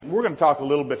we're going to talk a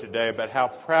little bit today about how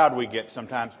proud we get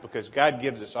sometimes because God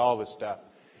gives us all this stuff.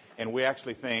 And we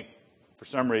actually think, for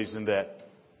some reason, that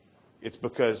it's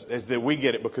because that we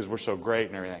get it because we're so great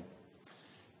and everything.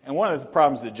 And one of the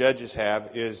problems that judges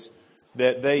have is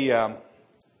that they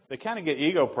kind of get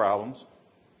ego problems.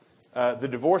 The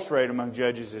divorce rate among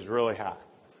judges is really high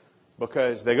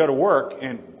because they go to work,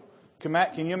 and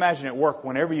can you imagine at work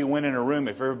whenever you went in a room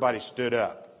if everybody stood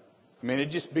up? I mean,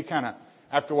 it'd just be kind of,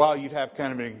 after a while, you'd have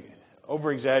kind of an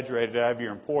over-exaggerated out of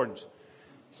your importance.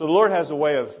 So the Lord has a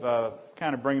way of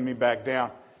kind of bringing me back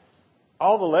down.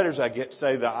 All the letters I get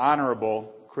say the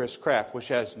Honorable Chris Kraft, which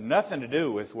has nothing to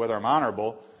do with whether I'm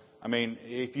honorable. I mean,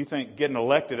 if you think getting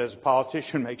elected as a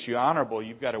politician makes you honorable,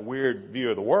 you've got a weird view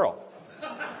of the world.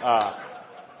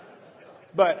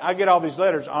 But I get all these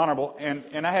letters, honorable,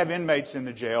 and I have inmates in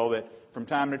the jail that from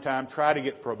time to time try to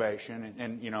get probation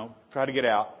and try to get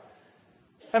out.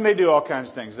 And they do all kinds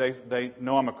of things. They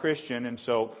know I'm a Christian, and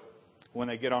so when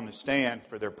they get on the stand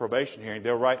for their probation hearing,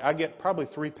 they'll write, I get probably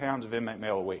 3 pounds of inmate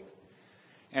mail a week.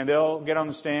 And they'll get on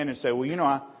the stand and say,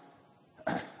 well,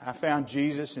 I found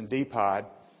Jesus in Depot,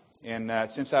 and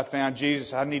since I found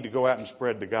Jesus, I need to go out and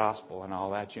spread the gospel and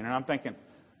all that. And I'm thinking,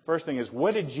 first thing is,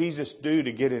 what did Jesus do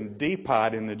to get in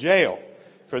Depot in the jail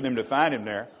for them to find him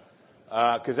there?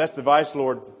 Because that's the vice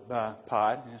lord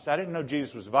pod. And so I didn't know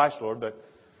Jesus was the vice lord, but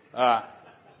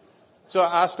so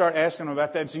I start asking them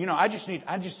about that. And so,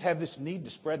 I just have this need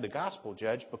to spread the gospel,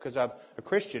 Judge, because I'm a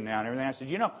Christian now and everything. I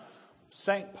said,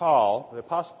 St. Paul, the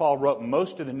Apostle Paul, wrote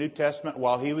most of the New Testament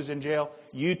while he was in jail.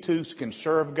 You too can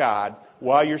serve God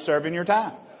while you're serving your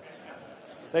time.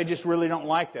 They just really don't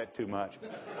like that too much.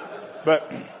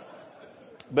 But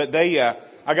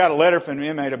I got a letter from an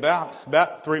inmate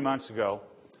about 3 months ago.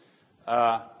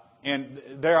 And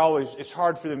it's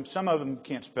hard for them. Some of them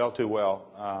can't spell too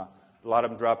well. A lot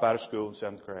of them drop out of school in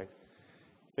 7th grade.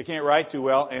 They can't write too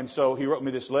well. And so he wrote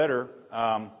me this letter.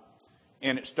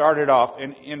 And it started off,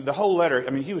 and in the whole letter,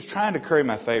 he was trying to curry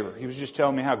my favor. He was just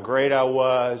telling me how great I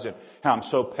was and how I'm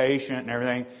so patient and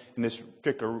everything. And this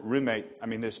particular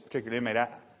inmate, I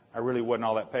really wasn't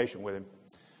all that patient with him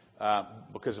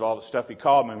because of all the stuff he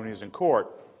called me when he was in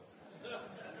court.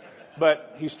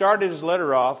 But he started his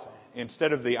letter off,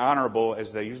 instead of the honorable,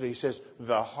 as they usually, he says,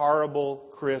 the horrible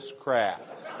Chris Kraft.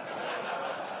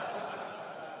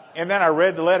 And then I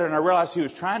read the letter and I realized he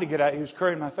was trying to get out, he was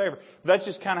currying my favor. That's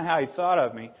just kind of how he thought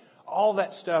of me. All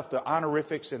that stuff, the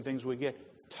honorifics and things we get,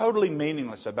 totally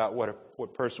meaningless about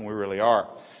what person we really are.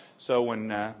 So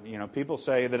when, people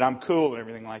say that I'm cool and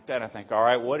everything like that, I think, all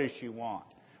right, what does she want?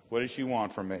 What does she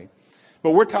want from me?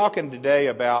 But we're talking today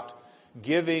about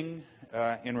giving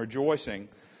and rejoicing.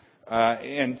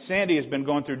 And Sandy has been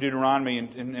going through Deuteronomy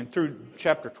and through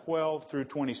chapter 12 through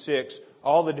 26,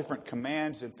 all the different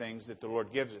commands and things that the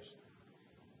Lord gives us.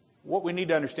 What we need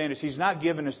to understand is He's not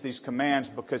giving us these commands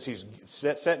because He's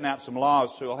setting out some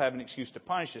laws so He'll have an excuse to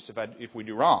punish us if we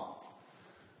do wrong.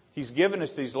 He's given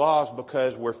us these laws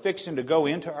because we're fixing to go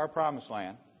into our promised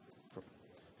land.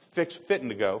 We're fitting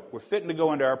to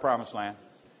go into our promised land.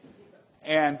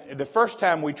 And the first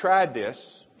time we tried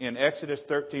this in Exodus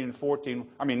 13 and 14,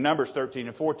 Numbers 13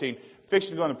 and 14,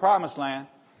 fixing to go in the promised land.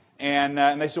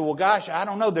 And they said, well, gosh, I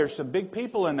don't know. There's some big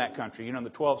people in that country. The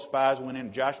 12 spies went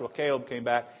in. Joshua and Caleb came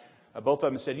back. Both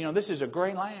of them said, this is a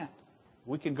great land.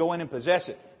 We can go in and possess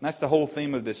it. And that's the whole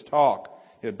theme of this talk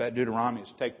about Deuteronomy,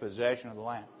 is take possession of the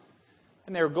land.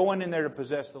 And they were going in there to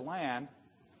possess the land.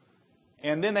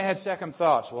 And then they had second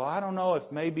thoughts. Well, I don't know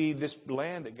if maybe this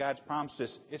land that God's promised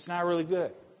us, it's not really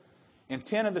good. And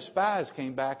 10 of the spies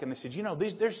came back and they said,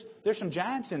 there's some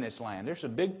giants in this land. There's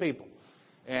some big people.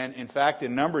 And in fact,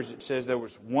 in Numbers, it says there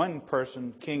was one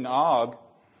person, King Og,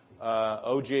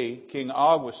 King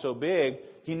Og was so big,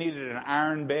 he needed an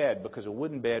iron bed because a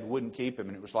wooden bed wouldn't keep him.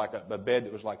 And it was like a bed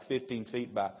that was like 15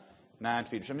 feet by 9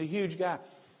 feet or something. A huge guy.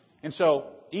 And so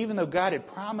even though God had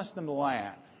promised them the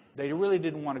land, they really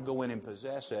didn't want to go in and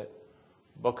possess it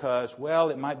because,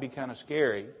 it might be kind of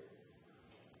scary.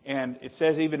 And it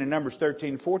says even in Numbers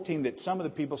 13, 14 that some of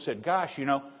the people said, gosh,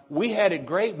 we had it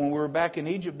great when we were back in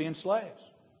Egypt being slaves.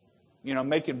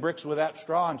 Making bricks without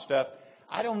straw and stuff.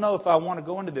 I don't know if I want to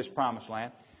go into this promised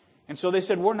land. And so they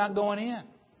said, we're not going in.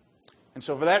 And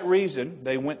so for that reason,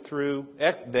 they went through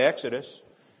the Exodus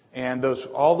and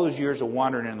all those years of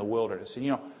wandering in the wilderness.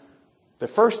 And the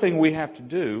first thing we have to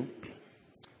do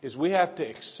is we have to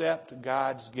accept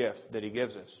God's gift that He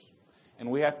gives us.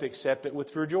 And we have to accept it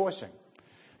with rejoicing.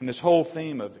 And this whole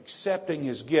theme of accepting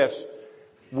His gifts,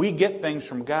 we get things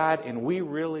from God and we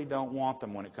really don't want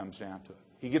them when it comes down to it.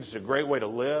 He gives us a great way to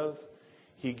live.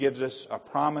 He gives us a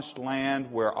promised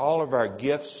land where all of our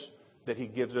gifts that He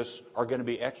gives us are going to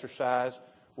be exercised,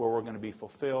 where we're going to be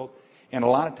fulfilled. And a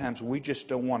lot of times we just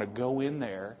don't want to go in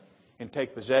there and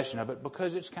take possession of it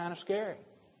because it's kind of scary.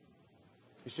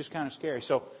 It's just kind of scary.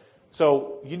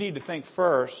 So you need to think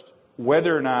first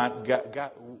whether or not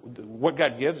what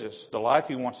God gives us, the life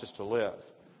He wants us to live,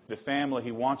 the family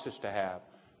He wants us to have,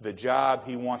 the job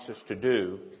He wants us to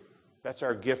do, that's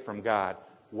our gift from God,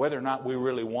 whether or not we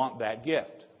really want that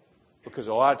gift. Because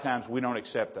a lot of times we don't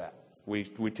accept that. We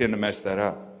tend to mess that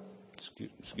up.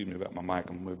 Excuse me about my mic.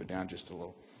 I'm going to move it down just a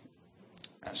little.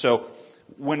 So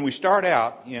when we start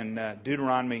out in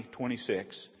Deuteronomy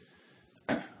 26,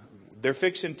 they're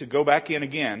fixing to go back in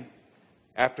again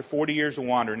after 40 years of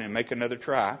wandering and make another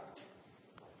try.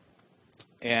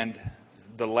 And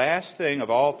the last thing of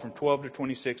all, from 12 to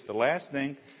 26, the last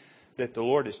thing that the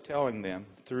Lord is telling them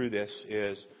through this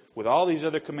is, with all these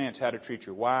other commands, how to treat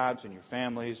your wives and your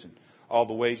families and all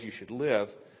the ways you should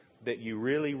live, that you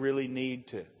really, really need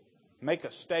to make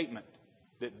a statement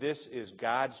that this is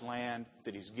God's land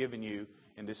that He's given you,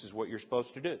 and this is what you're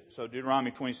supposed to do. So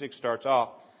Deuteronomy 26 starts off,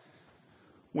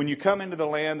 when you come into the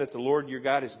land that the Lord your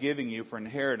God is giving you for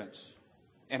inheritance,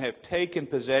 and have taken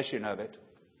possession of it,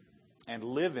 and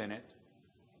live in it.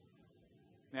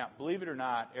 Now, believe it or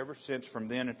not, ever since from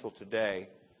then until today,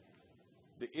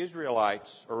 the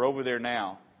Israelites are over there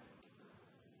now.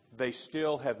 They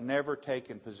still have never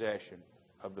taken possession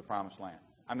of the promised land.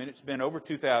 I mean, it's been over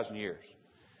 2,000 years.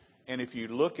 And if you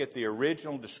look at the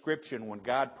original description when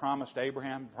God promised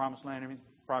Abraham the promised land,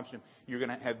 promised him, you're going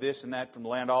to have this and that from the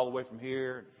land all the way from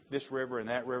here, this river and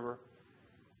that river.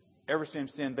 Ever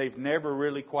since then, they've never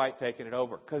really quite taken it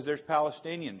over. Because there's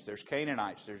Palestinians, there's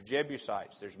Canaanites, there's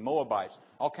Jebusites, there's Moabites,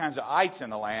 all kinds of ites in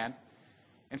the land.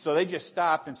 And so they just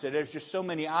stopped and said, there's just so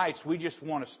many ites, we just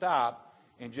want to stop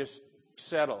and just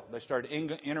settle. They started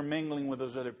intermingling with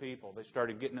those other people. They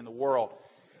started getting in the world.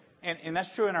 And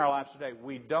that's true in our lives today.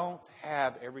 We don't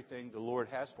have everything the Lord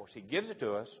has for us. He gives it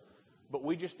to us, but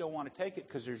we just don't want to take it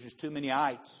because there's just too many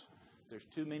ites. There's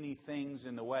too many things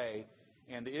in the way.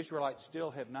 And the Israelites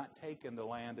still have not taken the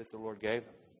land that the Lord gave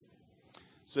them.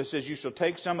 So it says, you shall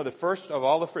take some of the first of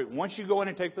all the fruit. Once you go in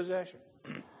and take possession,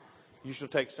 you shall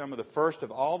take some of the first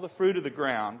of all the fruit of the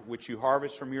ground, which you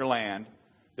harvest from your land,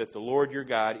 that the Lord your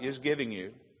God is giving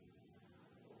you.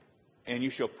 And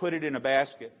you shall put it in a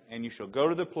basket, and you shall go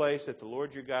to the place that the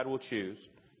Lord your God will choose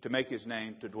to make His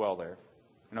name to dwell there.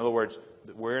 In other words,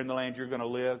 where in the land you're going to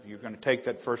live, you're going to take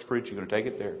that first fruit, you're going to take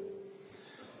it there.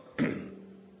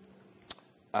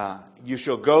 You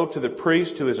shall go to the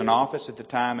priest who is in office at the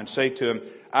time and say to him,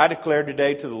 I declare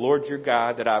today to the Lord your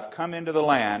God that I've come into the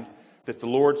land that the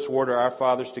Lord swore to our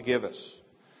fathers to give us.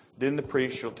 Then the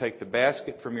priest shall take the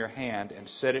basket from your hand and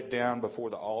set it down before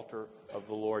the altar of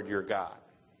the Lord your God.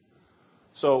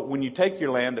 So when you take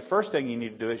your land, the first thing you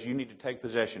need to do is you need to take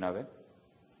possession of it.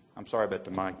 I'm sorry about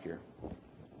the mic here.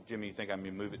 Jimmy, you think I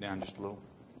may move it down just a little?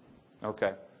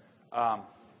 Okay.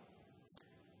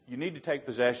 You need to take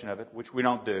possession of it, which we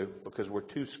don't do because we're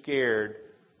too scared,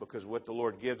 because what the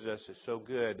Lord gives us is so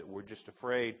good that we're just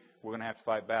afraid we're going to have to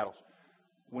fight battles.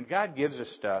 When God gives us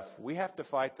stuff, we have to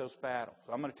fight those battles.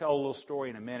 I'm going to tell a little story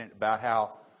in a minute about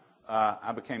how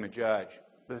I became a judge.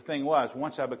 But the thing was,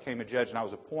 once I became a judge and I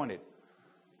was appointed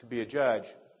to be a judge,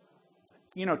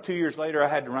 2 years later I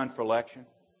had to run for election.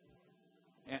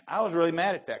 And I was really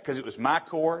mad at that because it was my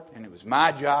court and it was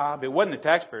my job. It wasn't the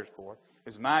taxpayers' court. It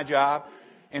was my job.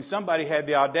 And somebody had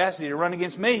the audacity to run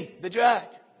against me, the judge,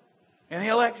 in the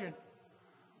election.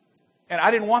 And I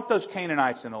didn't want those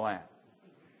Canaanites in the land.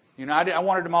 I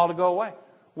wanted them all to go away.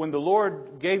 When the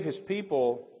Lord gave His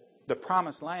people the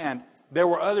promised land, there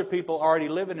were other people already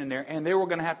living in there, and they were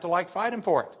going to have to fight Him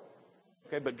for it.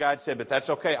 Okay, but God said, but that's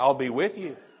okay, I'll be with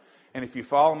you. And if you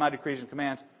follow my decrees and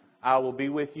commands, I will be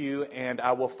with you, and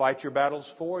I will fight your battles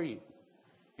for you.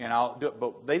 And I'll do it.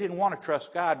 But they didn't want to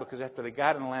trust God because after they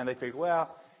got in the land, they figured,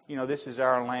 well, this is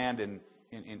our land, and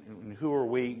who are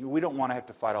we? We don't want to have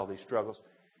to fight all these struggles.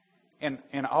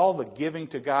 And all the giving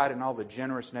to God and all the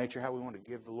generous nature, how we want to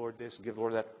give the Lord this and give the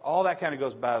Lord that, all that kind of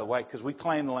goes by the way because we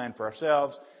claim the land for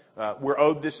ourselves. We're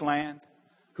owed this land.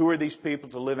 Who are these people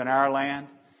to live in our land?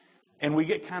 And we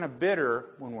get kind of bitter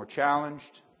when we're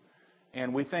challenged.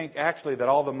 And we think actually that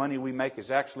all the money we make is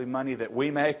actually money that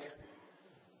we make.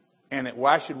 And that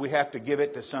why should we have to give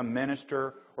it to some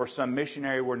minister or some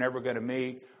missionary we're never going to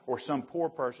meet, or some poor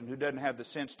person who doesn't have the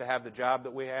sense to have the job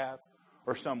that we have,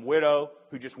 or some widow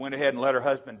who just went ahead and let her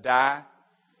husband die,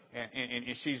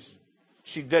 and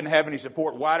she doesn't have any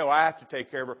support. Why do I have to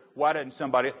take care of her? Why doesn't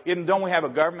somebody? Don't we have a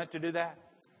government to do that?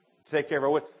 To take care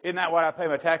of her? Isn't that what I pay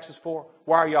my taxes for?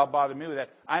 Why are y'all bothering me with that?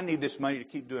 I need this money to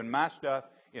keep doing my stuff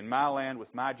in my land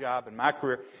with my job and my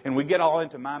career. And we get all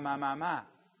into my.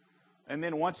 And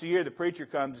then once a year, the preacher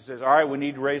comes and says, all right, we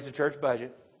need to raise the church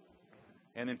budget.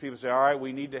 And then people say, all right,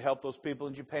 we need to help those people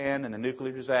in Japan and the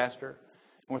nuclear disaster.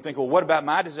 And we're thinking, well, what about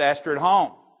my disaster at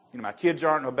home? My kids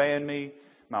aren't obeying me.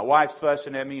 My wife's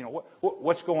fussing at me.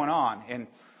 What's going on?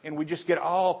 And we just get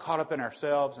all caught up in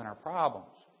ourselves and our problems.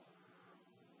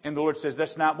 And the Lord says,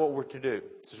 that's not what we're to do.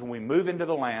 He says, when we move into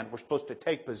the land, we're supposed to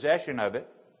take possession of it.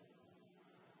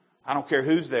 I don't care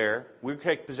who's there. We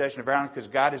take possession of our land because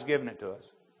God has given it to us.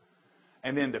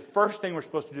 And then the first thing we're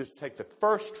supposed to do is take the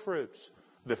first fruits,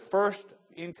 the first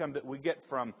income that we get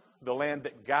from the land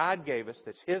that God gave us,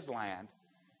 that's His land,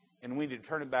 and we need to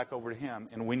turn it back over to Him.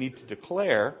 And we need to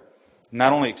declare,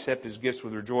 not only accept His gifts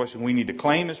with rejoicing, we need to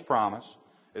claim His promise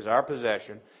as our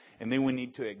possession, and then we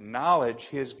need to acknowledge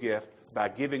His gift by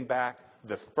giving back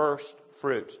the first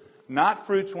fruits. Not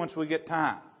fruits once we get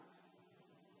time.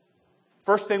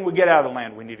 First thing we get out of the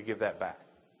land, we need to give that back.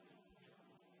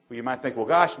 Well, you might think, well,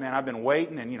 gosh, man, I've been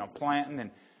waiting and, planting, and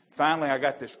finally I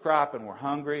got this crop and we're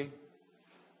hungry,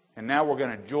 and now we're going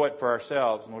to enjoy it for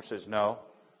ourselves. And the Lord says, no,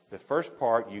 the first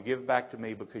part you give back to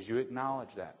me because you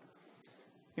acknowledge that.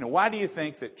 Why do you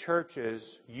think that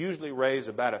churches usually raise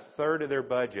about a third of their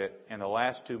budget in the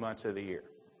last 2 months of the year?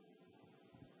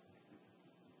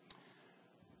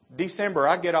 December,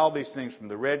 I get all these things from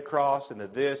the Red Cross and the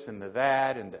this and the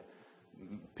that and the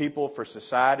People for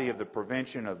Society of the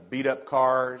Prevention of Beat-Up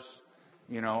Cars,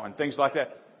 and things like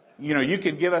that. You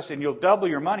can give us and you'll double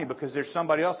your money because there's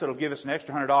somebody else that'll give us an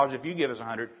extra $100 if you give us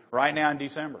 $100 right now in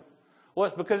December. Well,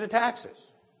 it's because of taxes.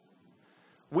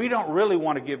 We don't really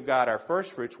want to give God our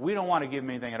first fruits. We don't want to give Him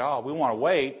anything at all. We want to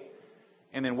wait.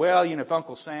 And then, if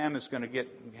Uncle Sam is going to get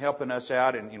helping us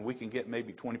out and we can get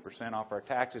maybe 20% off our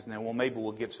taxes, and then, maybe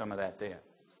we'll give some of that then.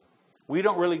 We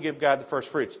don't really give God the first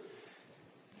fruits.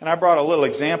 And I brought a little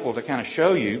example to kind of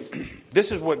show you.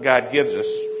 This is what God gives us.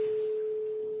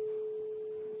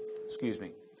 Excuse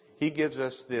me. He gives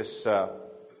us this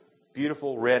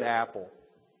beautiful red apple.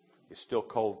 It's still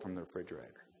cold from the refrigerator.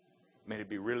 I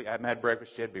haven't had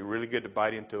breakfast yet. It'd be really good to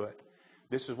bite into it.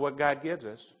 This is what God gives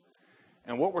us.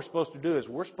 And what we're supposed to do is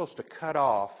we're supposed to cut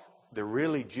off the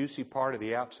really juicy part of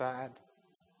the outside,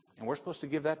 and we're supposed to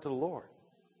give that to the Lord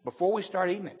before we start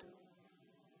eating it.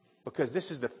 Because this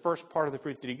is the first part of the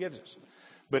fruit that He gives us.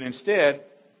 But instead,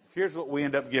 here's what we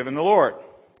end up giving the Lord.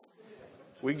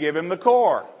 We give Him the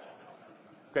core.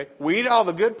 Okay? We eat all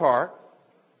the good part,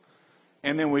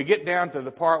 and then we get down to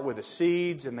the part with the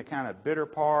seeds and the kind of bitter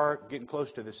part, getting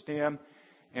close to the stem,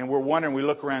 and we're wondering, we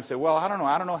look around and say, well, I don't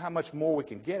know how much more we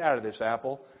can get out of this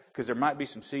apple because there might be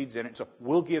some seeds in it, so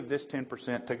we'll give this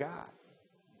 10% to God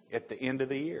at the end of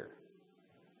the year.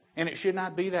 And it should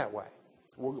not be that way.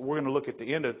 We're going to look at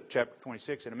the end of chapter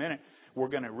 26 in a minute. We're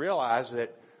going to realize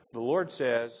that the Lord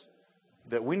says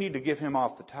that we need to give Him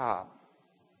off the top,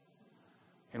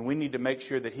 and we need to make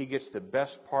sure that He gets the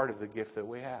best part of the gift that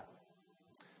we have.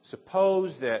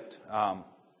 Suppose that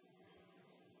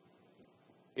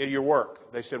at your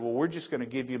work, they said, well, we're just going to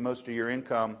give you most of your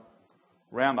income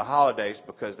around the holidays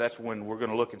because that's when we're going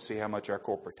to look and see how much our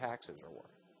corporate taxes are worth.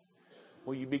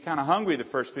 Well, you'd be kind of hungry the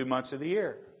first few months of the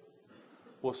year.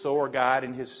 Well, so are God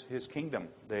and His kingdom.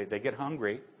 They get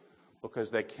hungry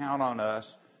because they count on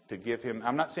us to give Him.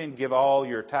 I'm not saying give all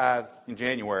your tithe in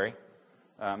January.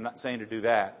 I'm not saying to do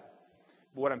that.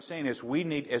 But what I'm saying is we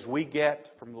need, as we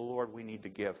get from the Lord, we need to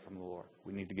give from the Lord.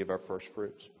 We need to give our first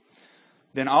fruits.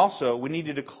 Then also, we need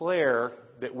to declare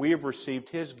that we have received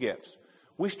His gifts.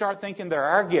 We start thinking they're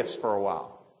our gifts for a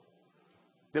while,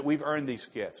 that we've earned these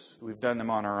gifts. We've done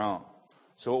them on our own.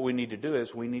 So what we need to do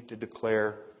is we need to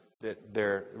declare that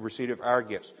they're receipt of our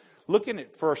gifts. Looking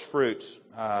at first fruits,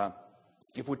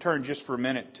 if we turn just for a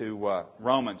minute to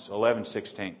Romans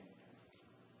 11:16.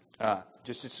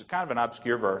 It's kind of an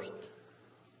obscure verse,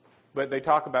 but they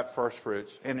talk about first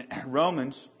fruits. And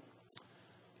Romans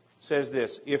says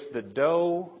this: if the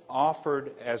dough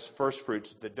offered as first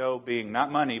fruits, the dough being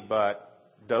not money, but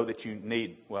dough that you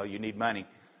need, you need money,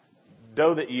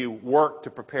 dough that you work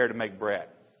to prepare to make bread.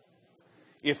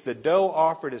 If the dough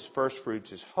offered as first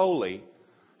fruits is holy,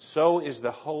 so is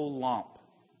the whole lump.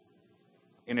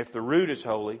 And if the root is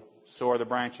holy, so are the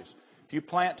branches. If you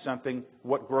plant something,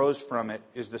 what grows from it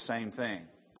is the same thing,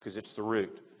 because it's the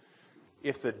root.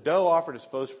 If the dough offered as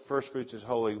first fruits is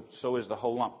holy, so is the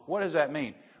whole lump. What does that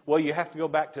mean? Well, you have to go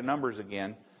back to Numbers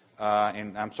again.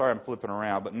 And I'm sorry I'm flipping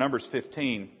around, but Numbers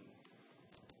 15,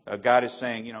 God is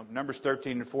saying, Numbers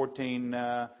 13 and 14,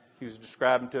 He was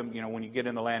describing to them, when you get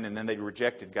in the land, and then they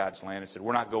rejected God's land and said,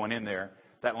 we're not going in there,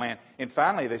 that land. And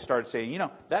finally they started saying,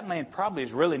 that land probably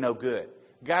is really no good.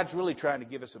 God's really trying to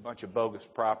give us a bunch of bogus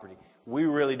property. We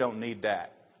really don't need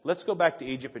that. Let's go back to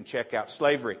Egypt and check out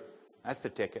slavery. That's the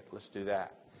ticket. Let's do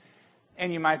that.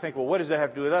 And you might think, well, what does that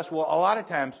have to do with us? Well, a lot of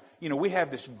times, we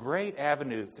have this great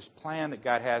avenue, this plan that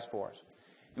God has for us.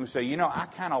 And we say, I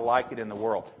kind of like it in the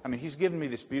world. I mean, He's given me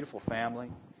this beautiful family,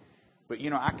 but,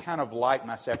 I kind of like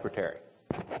my secretary.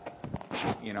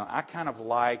 I kind of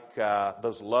like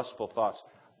those lustful thoughts.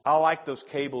 I like those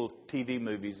cable TV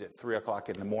movies at 3 o'clock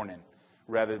in the morning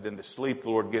rather than the sleep the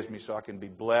Lord gives me so I can be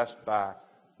blessed by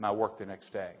my work the next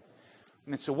day.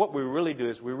 And so what we really do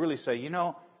is we really say,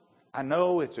 I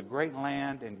know it's a great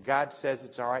land and God says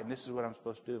it's all right and this is what I'm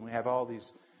supposed to do. And we have all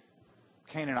these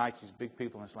Canaanites, these big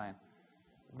people in this land.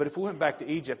 But if we went back to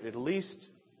Egypt, at least,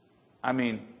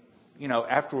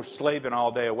 after we're slaving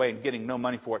all day away and getting no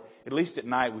money for it, at least at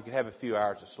night we could have a few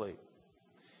hours of sleep.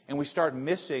 And we start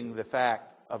missing the fact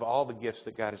of all the gifts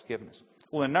that God has given us.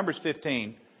 Well, in Numbers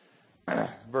 15,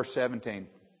 verse 17,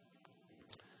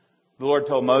 the Lord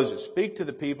told Moses, "Speak to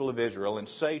the people of Israel and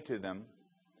say to them,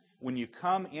 when you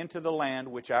come into the land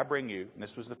which I bring you," and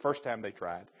this was the first time they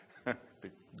tried. The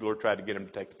Lord tried to get them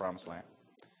to take the promised land.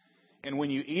 "And when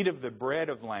you eat of the bread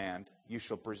of land, you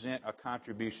shall present a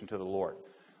contribution to the Lord."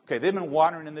 Okay, they've been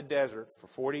wandering in the desert for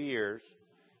 40 years,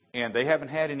 and they haven't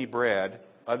had any bread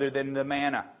other than the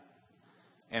manna.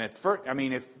 And at first,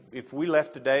 if we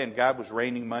left today and God was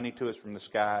raining money to us from the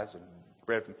skies and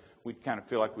bread, we'd kind of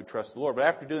feel like we trust the Lord. But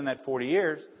after doing that 40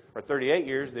 years, or 38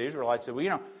 years, the Israelites said,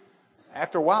 well,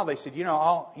 after a while they said,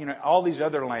 all these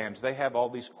other lands, they have all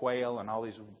these quail and all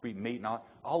these meat and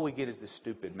all we get is this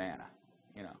stupid manna,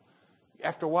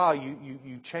 After a while,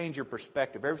 you change your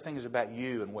perspective. Everything is about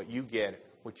you and what you get,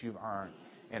 what you've earned,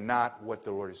 and not what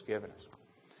the Lord has given us.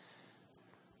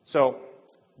 So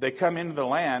they come into the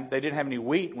land. They didn't have any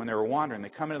wheat when they were wandering. They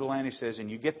come into the land, He says, and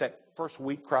you get that first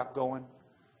wheat crop going,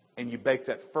 and you bake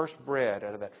that first bread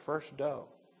out of that first dough.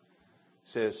 It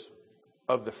says,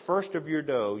 of the first of your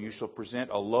dough, you shall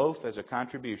present a loaf as a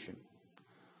contribution,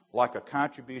 like a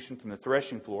contribution from the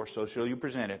threshing floor, so shall you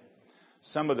present it.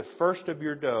 Some of the first of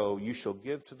your dough you shall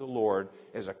give to the Lord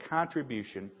as a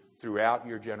contribution throughout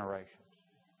your generations.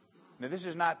 Now, this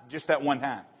is not just that one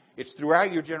time. It's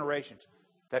throughout your generations.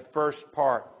 That first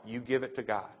part, you give it to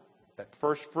God. That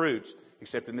first fruits,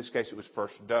 except in this case it was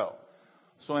first dough.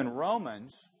 So in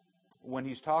Romans, when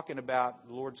he's talking about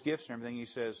the Lord's gifts and everything, he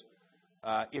says,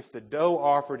 if the dough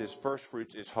offered as first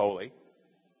fruits is holy,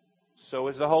 so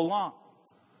is the whole lump.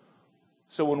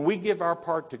 So when we give our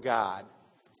part to God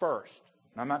first,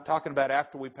 and I'm not talking about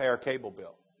after we pay our cable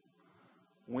bill.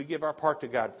 When we give our part to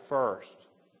God first,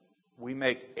 we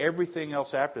make everything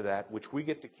else after that, which we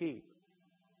get to keep,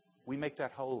 we make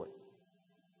that holy.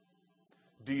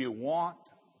 Do you want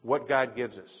what God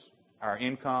gives us? Our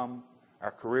income,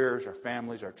 our careers, our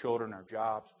families, our children, our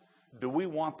jobs. Do we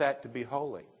want that to be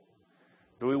holy?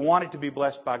 Do we want it to be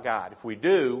blessed by God? If we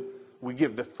do, we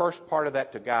give the first part of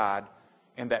that to God,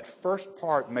 and that first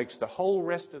part makes the whole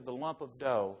rest of the lump of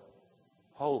dough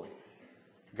holy.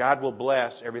 God will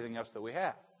bless everything else that we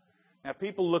have. Now,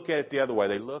 people look at it the other way.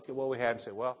 They look at what we have and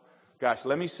say, well, gosh,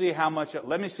 let me see how much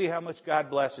God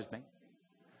blesses me.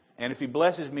 And if He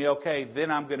blesses me, okay,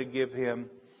 then I'm going to give Him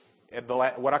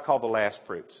what I call the last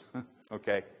fruits.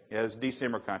 Okay? Yeah, those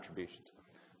December contributions.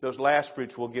 Those last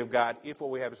fruits we'll give God if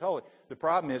what we have is holy. The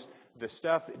problem is the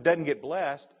stuff doesn't get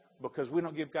blessed because we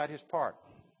don't give God His part.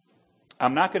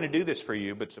 I'm not going to do this for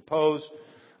you, but suppose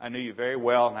I knew you very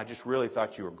well and I just really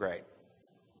thought you were great.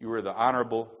 You were the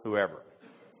honorable whoever.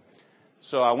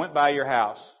 So I went by your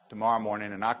house tomorrow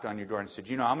morning and knocked on your door and said,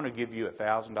 I'm going to give you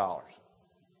 $1,000.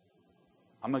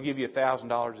 I'm going to give you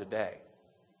 $1,000 a day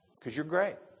because you're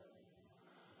great.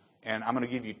 And I'm going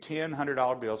to give you 10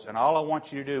 $100 bills. And all I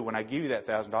want you to do when I give you that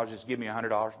 $1,000 is give me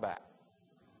 $100 back.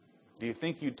 Do you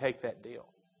think you'd take that deal?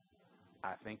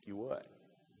 I think you would.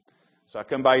 So I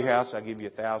come by your house. I give you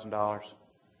 $1,000.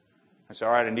 I say,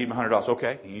 all right, I need my $100.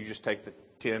 Okay. And you just take the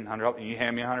 10 $100 and you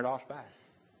hand me $100 back.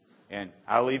 And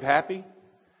I leave happy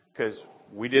because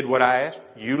we did what I asked.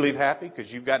 You leave happy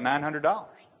because you've got $900.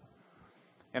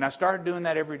 And I started doing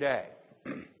that every day.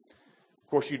 Of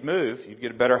course, you'd move. You'd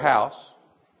get a better house.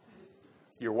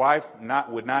 Your wife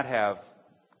would not have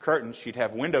curtains. She'd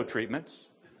have window treatments,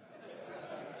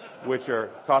 which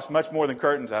cost much more than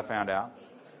curtains, I found out.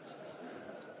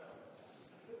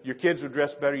 Your kids would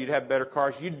dress better. You'd have better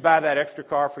cars. You'd buy that extra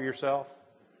car for yourself,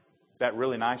 that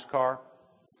really nice car.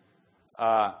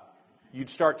 You'd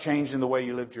start changing the way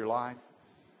you lived your life.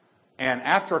 And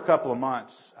after a couple of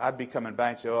months, I'd be coming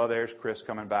back and say, oh, there's Chris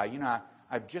coming by.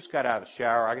 I just got out of the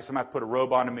shower. I guess I might put a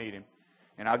robe on to meet him.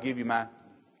 And I'll give you my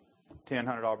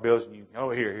 $100 bills, and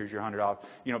here's your $100.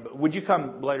 But would you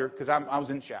come later? Because I was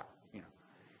in the shower.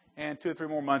 And 2 or 3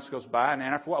 more months goes by, and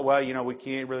after a while, we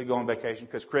can't really go on vacation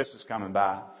because Chris is coming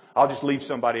by. I'll just leave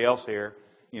somebody else here,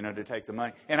 to take the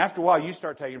money. And after a while, you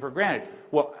start taking it for granted.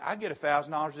 Well, I get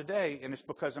 $1,000 a day, and it's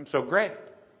because I'm so great.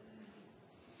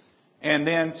 And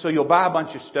then, so you'll buy a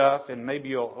bunch of stuff, and maybe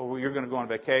you're going to go on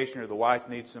vacation, or the wife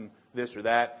needs some this or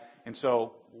that. And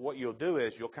so what you'll do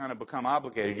is you'll kind of become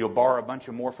obligated. You'll borrow a bunch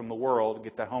of more from the world to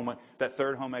get that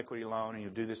third home equity loan, and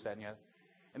you'll do this, that, and the other.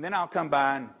 And then I'll come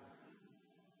by and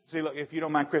see, look, if you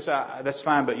don't mind, Chris, that's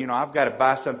fine, but, I've got to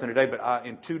buy something today, but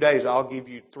in 2 days I'll give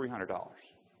you $300.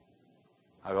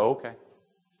 I go, okay.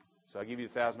 So I give you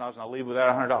 $1,000 and I'll leave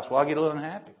without $100. Well, I'll get a little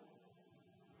unhappy.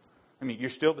 I mean,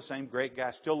 you're still the same great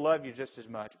guy, still love you just as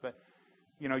much, but,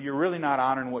 you're really not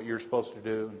honoring what you're supposed to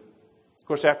do. Of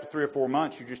course, after 3 or 4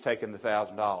 months, you're just taking the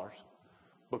 $1,000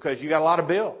 because you got a lot of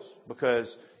bills,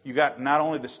 because you got not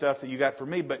only the stuff that you got for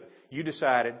me, but you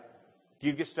decided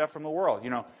you'd get stuff from the world.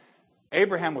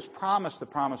 Abraham was promised the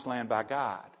promised land by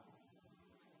God.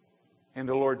 And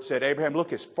the Lord said, Abraham,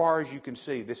 look as far as you can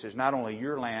see. This is not only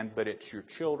your land, but it's your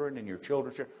children and your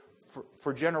children's children.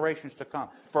 For generations to come.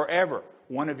 Forever,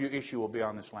 one of your issue will be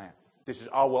on this land.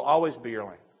 Will always be your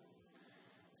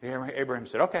land. Abraham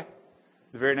said, okay.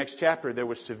 The very next chapter, there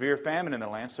was severe famine in the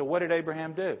land. So what did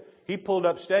Abraham do? He pulled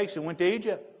up stakes and went to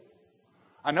Egypt.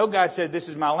 I know God said, this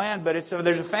is my land, but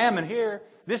there's a famine here.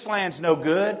 This land's no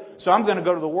good, so I'm going to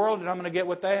go to the world and I'm going to get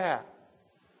what they have.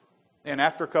 And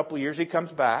after a couple of years, he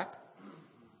comes back.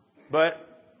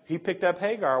 But he picked up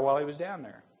Hagar while he was down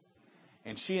there.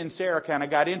 And she and Sarah kind of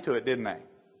got into it, didn't they?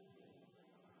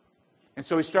 And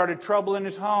so he started trouble in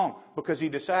his home because he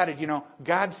decided,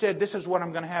 God said, this is what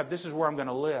I'm going to have. This is where I'm going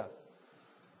to live.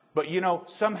 But,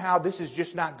 somehow this is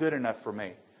just not good enough for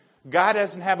me. God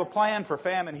doesn't have a plan for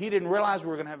famine. He didn't realize we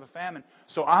were going to have a famine.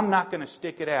 So I'm not going to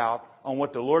stick it out on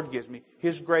what the Lord gives me.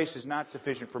 His grace is not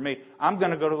sufficient for me. I'm going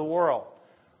to go to the world.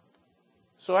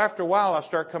 So after a while, I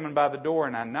start coming by the door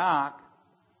and I knock,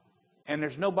 and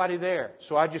there's nobody there.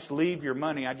 So I just leave your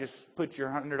money. I just put your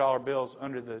 $100 bills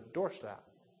under the doorstep.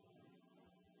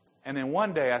 And then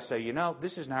one day I say,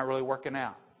 this is not really working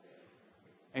out.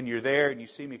 And you're there and you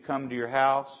see me come to your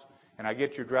house. And I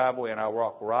get your driveway and I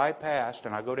walk right past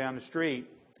and I go down the street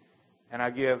and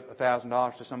I give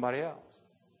 $1,000 to somebody else.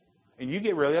 And you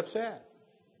get really upset.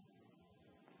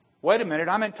 Wait a minute,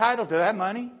 I'm entitled to that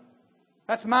money.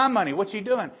 That's my money. What's he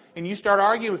doing? And you start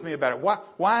arguing with me about it.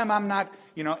 Why am I not,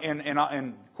 and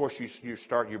of course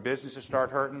your businesses start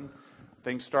hurting.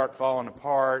 Things start falling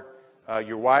apart.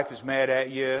 Your wife is mad at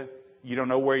you. You don't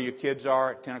know where your kids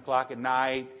are at 10 o'clock at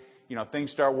night.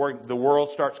 Things start working. The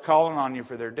world starts calling on you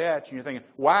for their debts. And you're thinking,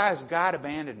 why has God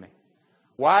abandoned me?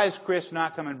 Why is Chris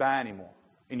not coming by anymore?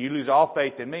 And you lose all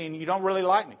faith in me and you don't really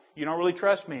like me. You don't really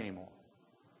trust me anymore.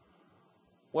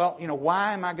 Well,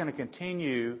 why am I going to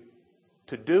continue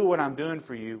to do what I'm doing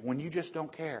for you when you just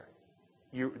don't care?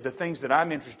 The things that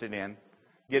I'm interested in,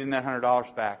 getting that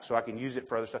 $100 back so I can use it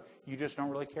for other stuff, you just don't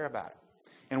really care about it.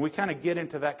 And we kind of get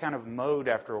into that kind of mode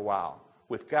after a while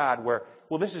with God where,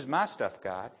 well, this is my stuff,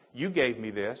 God. You gave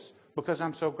me this because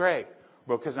I'm so great,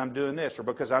 because I'm doing this, or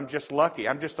because I'm just lucky.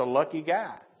 I'm just a lucky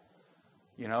guy.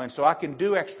 And so I can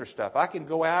do extra stuff. I can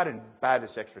go out and buy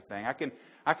this extra thing.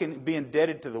 I can be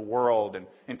indebted to the world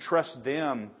and trust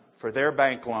them for their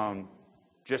bank loan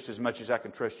just as much as I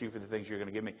can trust you for the things you're going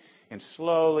to give me. And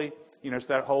slowly, it's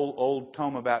that whole old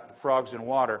tome about frogs in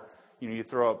water. You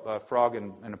throw a frog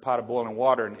in a pot of boiling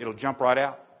water and it'll jump right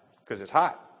out because it's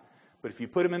hot. But if you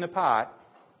put him in the pot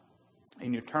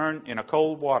and you turn in a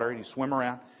cold water and you swim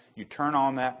around, you turn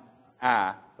on that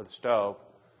eye of the stove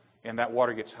and that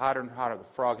water gets hotter and hotter. The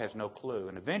frog has no clue.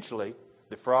 And eventually,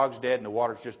 the frog's dead and the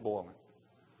water's just boiling.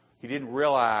 He didn't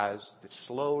realize that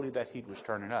slowly that heat was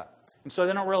turning up. And so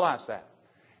they don't realize that.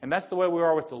 And that's the way we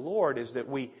are with the Lord, is that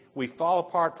we fall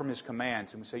apart from His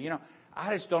commands. And we say,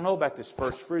 I just don't know about this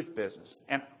first fruits business.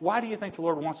 And why do you think the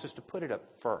Lord wants us to put it up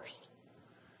first?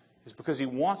 It's because He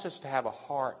wants us to have a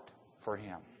heart for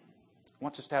Him. He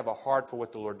wants us to have a heart for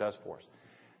what the Lord does for us.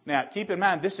 Now, keep in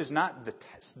mind, this is not the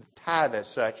tithe as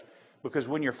such, because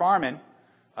when you're farming,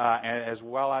 and as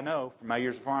well I know from my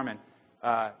years of farming,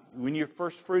 when your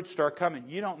first fruits start coming,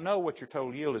 you don't know what your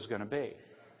total yield is going to be.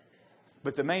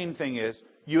 But the main thing is,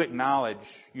 you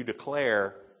acknowledge, you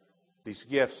declare these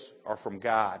gifts are from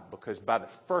God, because by the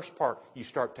first part, you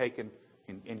start taking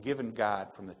and giving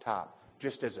God from the top,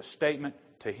 just as a statement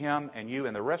to Him and you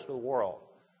and the rest of the world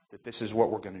that this is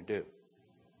what we're going to do.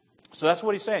 So that's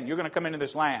what He's saying. You're going to come into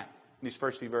this land in these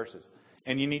first few verses,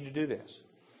 and you need to do this.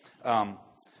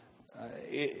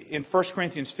 In 1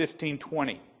 Corinthians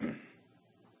 15:20,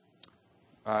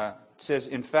 It says,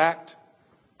 in fact,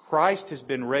 Christ has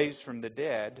been raised from the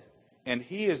dead, and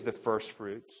He is the first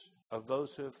fruits of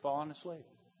those who have fallen asleep.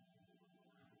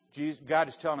 God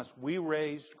is telling us, we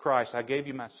raised Christ. I gave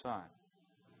you my Son,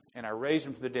 and I raised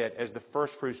Him from the dead as the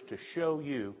first fruits to show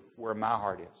you where my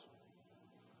heart is.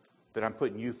 That I'm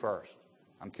putting you first.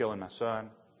 I'm killing my son.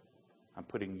 I'm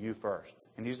putting you first.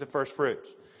 And He's the first fruits.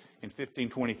 In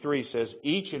 15:23 says,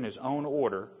 each in his own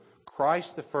order,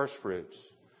 Christ the first fruits,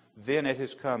 then at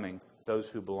His coming, those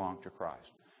who belong to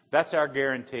Christ. That's our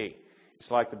guarantee.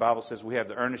 It's like the Bible says we have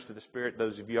the earnest of the Spirit.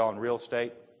 Those of y'all in real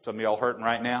estate, some of y'all hurting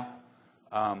right now.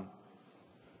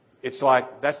 It's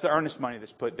like that's the earnest money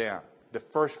that's put down. The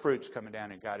first fruits coming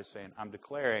down, and God is saying, I'm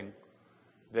declaring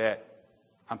that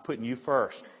I'm putting you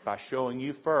first. By showing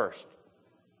you first,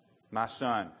 my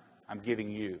Son, I'm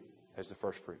giving you as the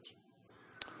first fruits.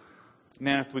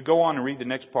 Now, if we go on and read the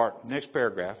next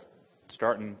paragraph,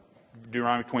 starting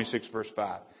Deuteronomy 26, verse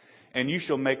 5. And you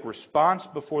shall make response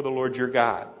before the Lord your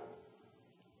God.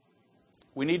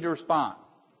 We need to respond.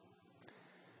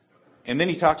 And then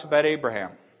he talks about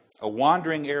Abraham. A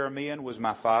wandering Aramean was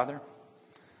my father.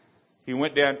 He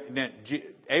went down.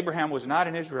 Abraham was not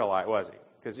an Israelite, was he?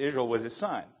 Because Israel was his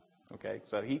son. Okay,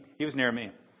 so he was an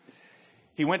Aramean.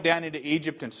 He went down into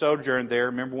Egypt and sojourned there.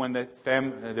 Remember when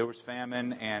there was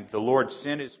famine and the Lord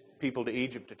sent His people to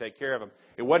Egypt to take care of them.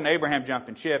 It wasn't Abraham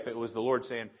jumping ship. It was the Lord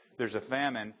saying, there's a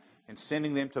famine, and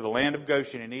sending them to the land of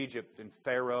Goshen in Egypt, and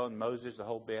Pharaoh and Moses, the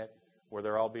whole bit, where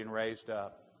they're all being raised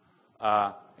up.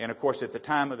 And of course, at the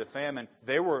time of the famine,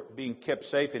 they were being kept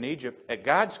safe in Egypt at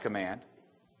God's command,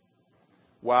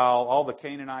 while all the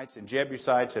Canaanites and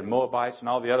Jebusites and Moabites and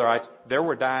all the otherites, they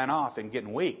were dying off and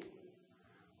getting weak.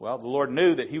 Well, the Lord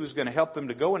knew that He was going to help them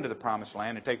to go into the promised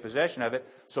land and take possession of it,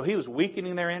 so He was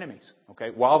weakening their enemies, okay,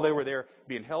 while they were there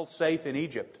being held safe in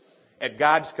Egypt at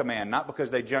God's command, not because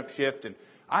they jumped shift and,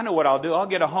 I know what I'll do, I'll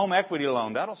get a home equity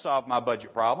loan. That'll solve my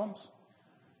budget problems.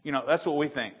 You know, that's what we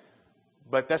think.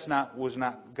 But was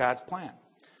not God's plan.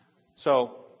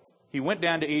 So he went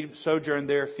down to Egypt, sojourned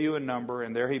there, few in number,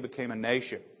 and there he became a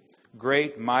nation,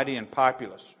 great, mighty, and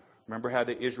populous. Remember how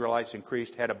the Israelites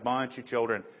increased, had a bunch of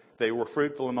children. They were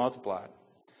fruitful and multiplied.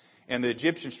 And the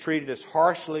Egyptians treated us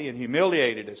harshly and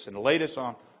humiliated us and laid us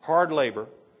on hard labor.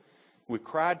 We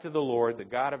cried to the Lord, the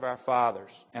God of our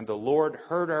fathers, and the Lord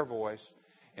heard our voice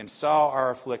and saw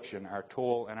our affliction, our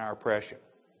toil, and our oppression.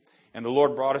 And the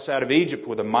Lord brought us out of Egypt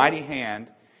with a mighty hand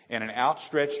and an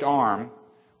outstretched arm,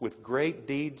 with great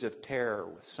deeds of terror,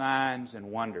 with signs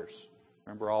and wonders.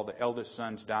 Remember all the eldest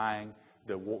sons dying,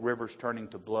 the rivers turning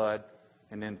to blood,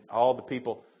 and then all the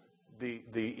people. The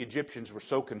Egyptians were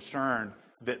so concerned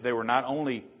that they were not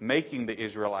only making the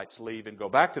Israelites leave and go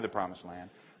back to the promised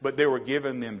land, but they were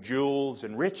giving them jewels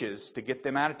and riches to get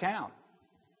them out of town,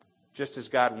 just as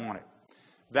God wanted.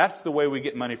 That's the way we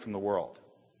get money from the world,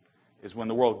 is when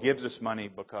the world gives us money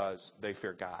because they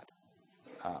fear God,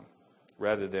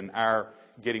 rather than our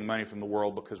getting money from the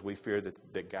world because we fear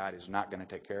that God is not going to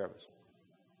take care of us.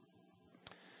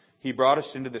 He brought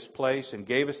us into this place and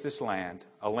gave us this land,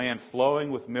 a land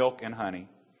flowing with milk and honey.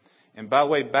 And by the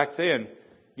way, back then,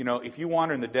 you know, if you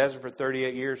wander in the desert for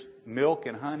 38 years, milk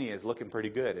and honey is looking pretty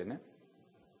good, isn't it?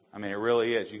 I mean, it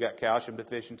really is. You got calcium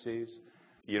deficiencies.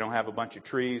 You don't have a bunch of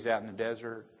trees out in the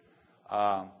desert.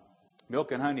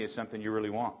 Milk and honey is something you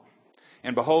really want.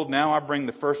 And behold, now I bring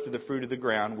the first of the fruit of the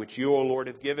ground, which you, O Lord,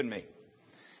 have given me.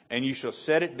 And you shall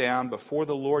set it down before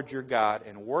the Lord your God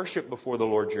and worship before the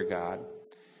Lord your God.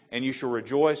 And you shall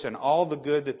rejoice in all the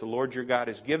good that the Lord your God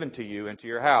has given to you and to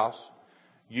your house,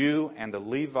 you and the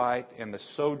Levite and the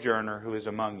sojourner who is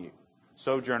among you.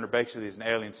 Sojourner basically is an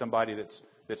alien, somebody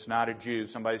that's not a Jew,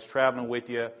 somebody that's traveling with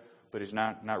you, but is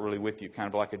not really with you, kind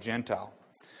of like a Gentile.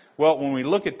 Well, when we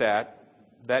look at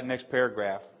that next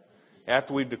paragraph,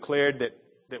 after we've declared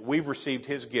that we've received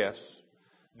His gifts,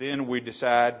 then we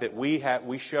decide that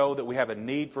we show that we have a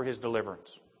need for His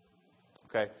deliverance.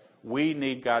 Okay? We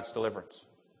need God's deliverance.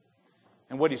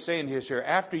 And what he's saying is here,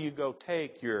 after you go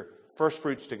take your first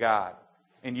fruits to God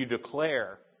and you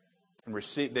declare and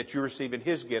receive that you're receiving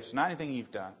His gifts, not anything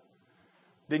you've done,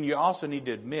 then you also need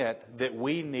to admit that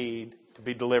we need to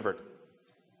be delivered.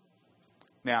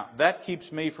 Now, that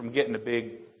keeps me from getting a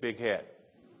big head.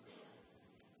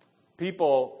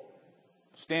 People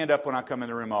stand up when I come in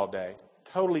the room all day.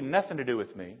 Totally nothing to do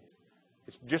with me.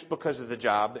 It's just because of the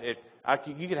job.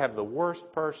 You could have the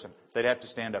worst person they'd have to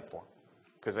stand up for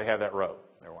because they have that robe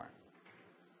they're wearing.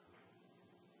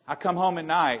 I come home at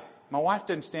night. My wife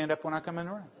doesn't stand up when I come in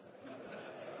the room.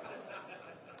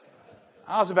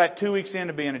 I was about 2 weeks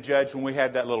into being a judge when we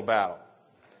had that little battle.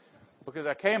 because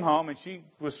I came home and she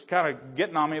was kind of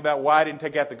getting on me about why I didn't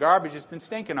take out the garbage. It's been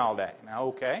stinking all day. Now,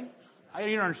 okay.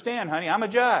 You don't understand, honey. I'm a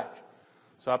judge.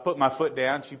 So I put my foot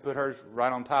down. She put hers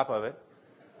right on top of it.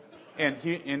 And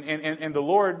the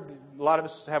Lord, a lot of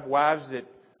us have wives that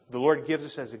the Lord gives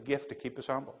us as a gift to keep us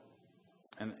humble.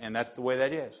 And that's the way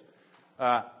that is.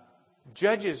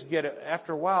 Judges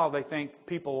after a while, they think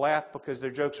people laugh because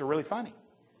their jokes are really funny.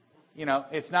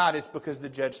 It's not. It's because the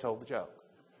judge told the joke.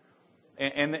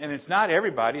 And it's not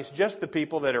everybody. It's just the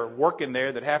people that are working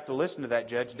there that have to listen to that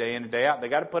judge day in and day out. They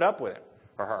got to put up with it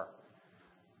or her.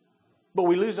 But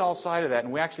we lose all sight of that,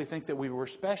 and we actually think that we were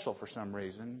special for some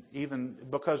reason, even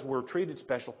because we're treated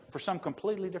special for some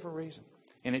completely different reason.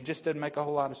 And it just doesn't make a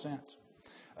whole lot of sense.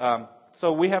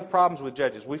 So we have problems with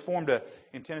judges.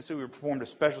 In Tennessee, we formed a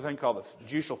special thing called the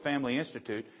Judicial Family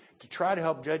Institute to try to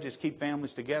help judges keep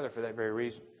families together for that very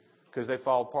reason, because they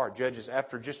fall apart. Judges,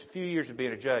 after just a few years of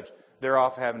being a judge, they're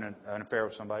off having an affair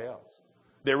with somebody else.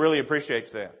 That really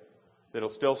appreciates them. That'll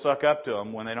still suck up to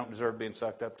them when they don't deserve being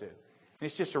sucked up to. And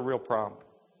it's just a real problem.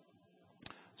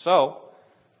 So,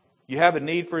 you have a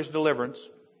need for His deliverance,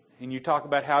 and you talk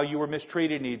about how you were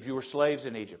mistreated in Egypt. You were slaves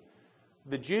in Egypt.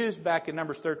 The Jews back in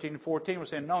Numbers 13 and 14 were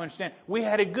saying, no, understand, we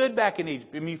had it good back in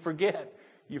Egypt. I mean,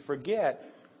 you forget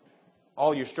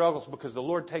all your struggles because the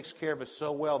Lord takes care of us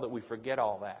so well that we forget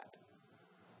all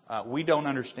that. We don't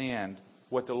understand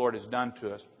what the Lord has done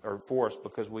to us or for us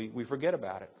because we forget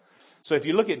about it. So if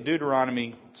you look at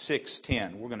Deuteronomy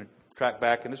 6:10, we're going to track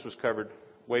back, and this was covered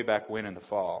way back when in the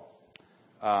fall.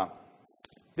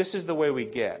 This is the way we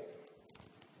get.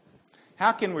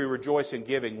 How can we rejoice in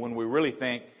giving when we really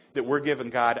think that we're giving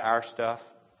God our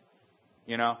stuff?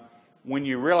 When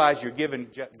you realize you're giving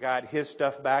God His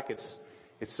stuff back, it's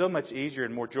so much easier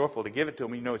and more joyful to give it to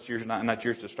Him. You know it's yours, not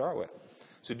yours to start with.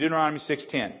 So Deuteronomy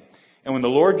 6:10. And when the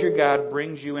Lord your God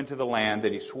brings you into the land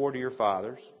that He swore to your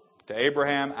fathers, to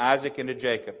Abraham, Isaac, and to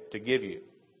Jacob, to give you,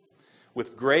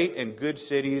 with great and good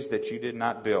cities that you did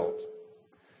not build,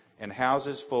 and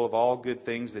houses full of all good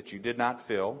things that you did not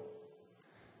fill,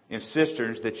 and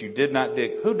cisterns that you did not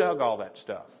dig. Who dug all that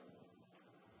stuff?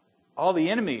 All the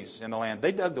enemies in the land.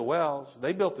 They dug the wells.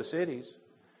 They built the cities.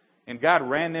 And God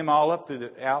ran them all up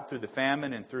out through the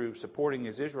famine and through supporting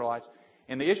His Israelites.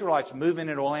 And the Israelites move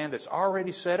into a land that's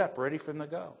already set up, ready for them to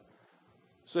go.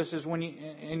 So it says,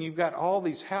 you've got all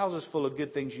these houses full of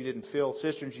good things you didn't fill,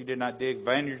 cisterns you did not dig,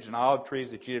 vineyards and olive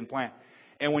trees that you didn't plant.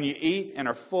 And when you eat and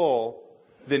are full,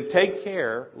 then take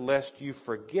care lest you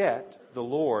forget the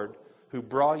Lord who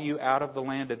brought you out of the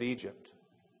land of Egypt,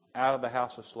 out of the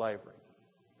house of slavery.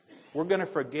 We're going to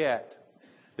forget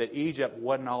that Egypt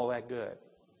wasn't all that good.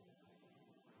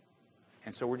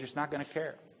 And so we're just not going to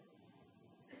care.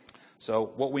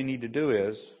 So what we need to do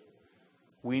is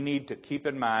we need to keep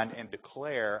in mind and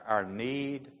declare our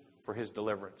need for His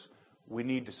deliverance. We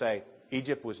need to say,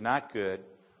 Egypt was not good.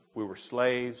 We were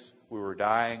slaves. We were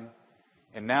dying.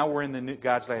 And now we're in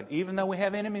God's land. Even though we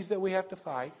have enemies that we have to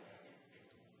fight,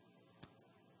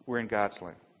 we're in God's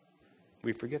land.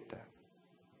 We forget that.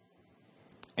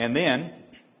 And then,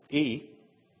 E,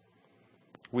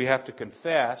 we have to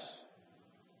confess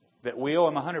that we owe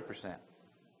Him 100%.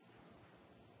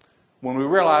 When we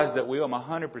realize that we owe Him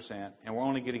 100% and we're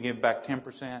only going to give back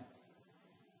 10%, it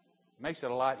makes it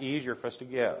a lot easier for us to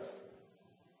give.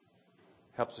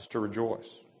 Helps us to rejoice.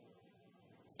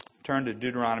 Turn to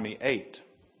Deuteronomy 8,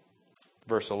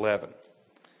 verse 11.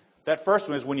 That first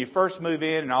one is when you first move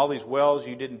in and all these wells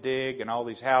you didn't dig and all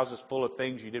these houses full of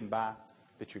things you didn't buy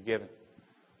that you're given.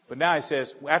 But now he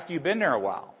says, after you've been there a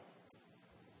while.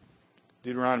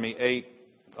 Deuteronomy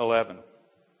 8:11.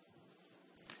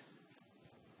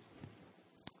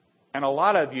 And a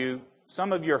lot of you,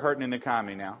 some of you are hurting in the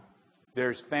economy now.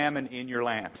 There's famine in your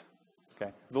land.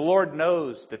 Okay? The Lord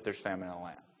knows that there's famine in the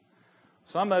land.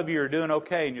 Some of you are doing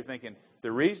okay and you're thinking,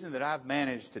 the reason that I've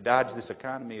managed to dodge this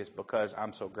economy is because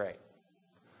I'm so great.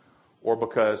 Or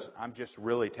because I'm just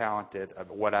really talented at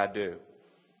what I do.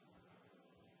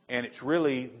 And it's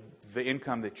really the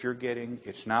income that you're getting.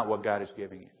 It's not what God is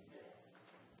giving you.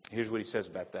 Here's what He says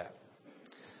about that.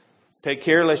 Take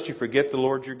care lest you forget the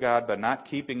Lord your God by not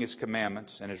keeping His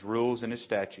commandments and His rules and His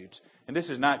statutes. And this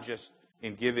is not just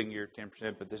in giving your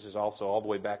 10%, but this is also all the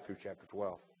way back through chapter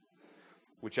 12.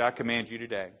 Which I command you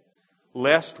today.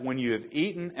 Lest when you have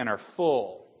eaten and are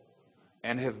full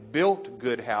and have built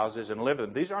good houses and live in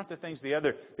them. These aren't the things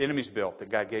the enemies built that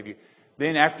God gave you.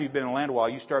 Then after you've been in the land a while,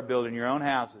 you start building your own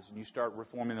houses and you start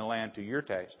reforming the land to your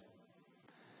taste.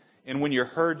 And when your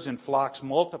herds and flocks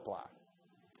multiply,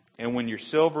 and when your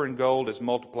silver and gold is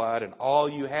multiplied and all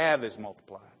you have is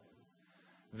multiplied,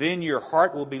 then your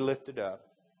heart will be lifted up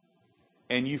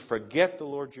and you forget the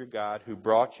Lord your God, who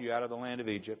brought you out of the land of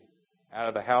Egypt, out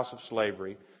of the house of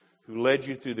slavery, who led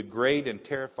you through the great and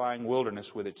terrifying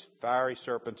wilderness with its fiery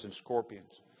serpents and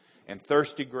scorpions, and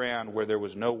thirsty ground where there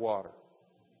was no water.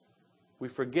 We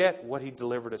forget what He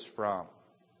delivered us from.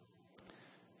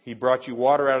 He brought you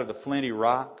water out of the flinty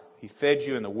rock. He fed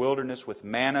you in the wilderness with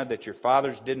manna that your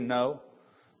fathers didn't know,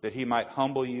 that He might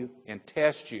humble you and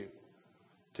test you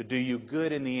to do you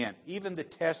good in the end. Even the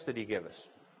tests that He gave us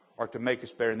are to make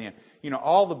us better in the end. You know,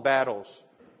 all the battles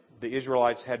the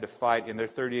Israelites had to fight in their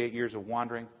 38 years of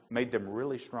wandering made them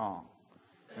really strong.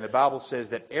 And the Bible says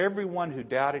that everyone who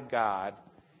doubted God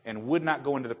and would not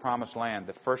go into the promised land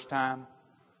the first time,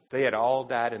 they had all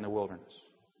died in the wilderness.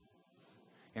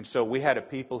 And so we had a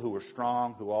people who were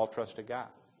strong, who all trusted God.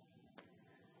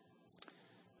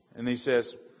 And He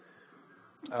says,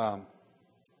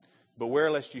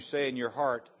 beware lest you say in your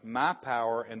heart, my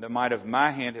power and the might of my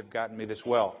hand have gotten me this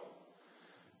wealth.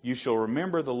 You shall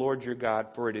remember the Lord your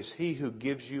God, for it is He who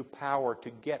gives you power to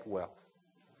get wealth,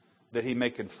 that He may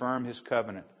confirm His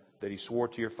covenant that He swore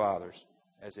to your fathers,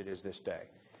 as it is this day.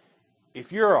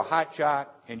 If you're a hot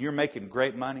shot and you're making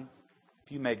great money,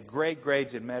 if you made great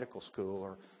grades in medical school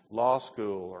or law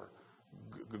school or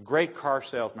great car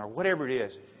salesman or whatever it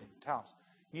is, you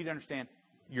need to understand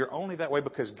you're only that way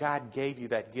because God gave you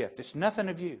that gift. It's nothing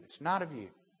of you. It's not of you.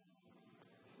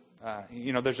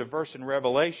 There's a verse in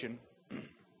Revelation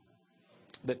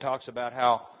that talks about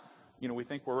how, we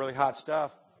think we're really hot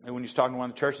stuff. And when he's talking to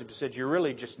one of the churches, he said, you're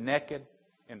really just naked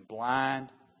and blind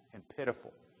and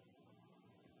pitiful.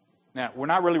 Now, we're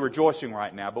not really rejoicing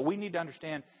right now, but we need to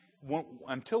understand,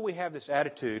 until we have this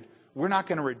attitude, we're not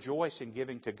going to rejoice in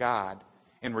giving to God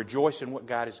and rejoice in what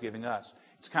God is giving us.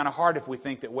 It's kind of hard if we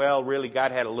think that, well, really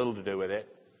God had a little to do with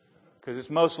it, because it's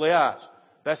mostly us.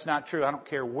 That's not true. I don't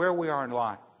care where we are in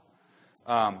life.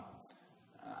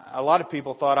 A lot of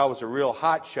people thought I was a real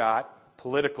hot shot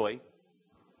politically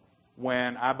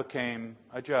when I became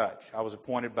a judge. I was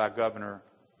appointed by Governor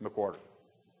McWhorter.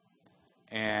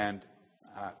 And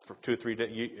for 2 or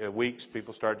 3 weeks,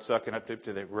 people started sucking up to it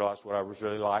till they realized what I was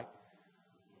really like.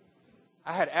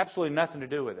 I had absolutely nothing to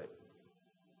do with it.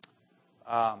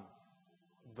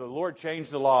 The Lord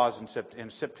changed the laws in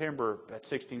September, about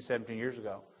 16, 17 years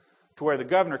ago, to where the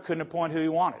governor couldn't appoint who he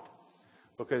wanted,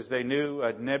 because they knew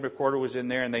Ned McWhorter was in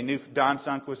there, and they knew Don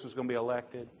Sundquist was going to be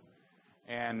elected.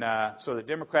 And so the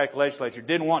Democratic legislature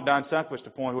didn't want Don Sundquist to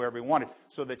appoint whoever he wanted,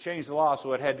 so they changed the law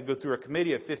so it had to go through a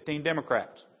committee of 15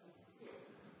 Democrats.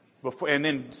 And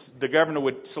then the governor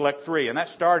would select 3, and that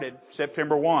started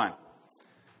September 1,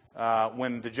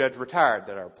 when the judge retired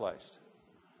that I replaced.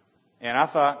 And I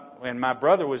thought, and my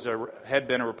brother had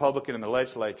been a Republican in the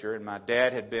legislature, and my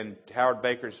dad had been Howard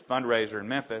Baker's fundraiser in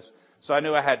Memphis, so I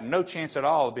knew I had no chance at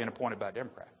all of being appointed by a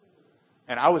Democrat.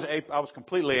 And I was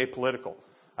completely apolitical.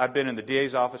 I've been in the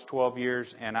DA's office 12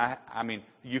 years, and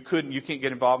you can't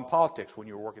get involved in politics when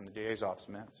you were working in the DA's office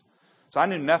in Memphis. So I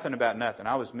knew nothing about nothing.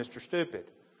 I was Mr. Stupid.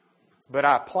 But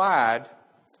I applied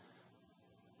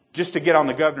just to get on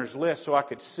the governor's list so I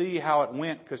could see how it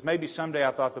went, because maybe someday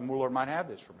I thought the Lord might have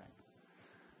this for me.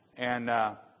 And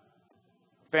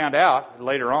found out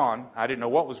later on, I didn't know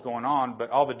what was going on, but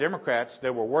all the Democrats, they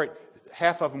were worried.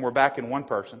 Half of them were backing one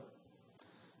person,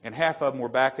 and half of them were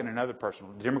backing another person.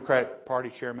 The Democratic Party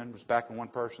chairman was backing one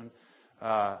person.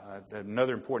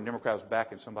 Another important Democrat was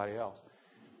backing somebody else.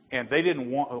 And they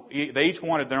each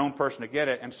wanted their own person to get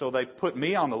it, and so they put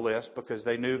me on the list because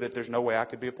they knew that there's no way I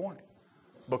could be appointed,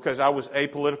 because I was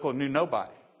apolitical and knew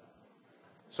nobody.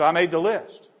 So I made the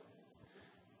list.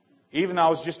 Even though I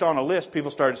was just on a list,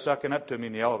 people started sucking up to me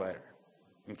in the elevator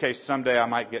in case someday I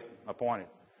might get appointed.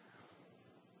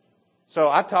 So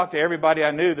I talked to everybody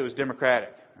I knew that was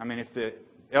Democratic. If the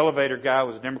elevator guy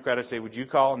was a Democrat, I'd say, would you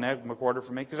call Ned McWhorter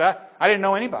for me? Because I didn't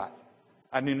know anybody.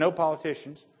 I knew no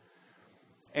politicians.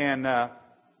 And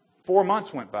 4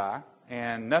 months went by,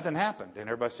 and nothing happened. And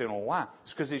everybody said, well, why?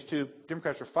 It's because these 2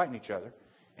 Democrats are fighting each other,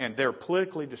 and they're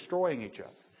politically destroying each other.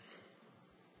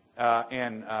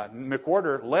 And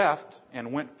McWhorter left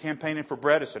and went campaigning for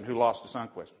Bredesen, who lost to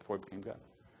Sundquist before he became governor.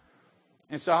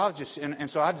 And so I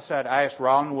decided, I asked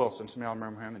Rollin Wilson, some of y'all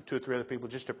remember him, and 2 or 3 other people,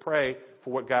 just to pray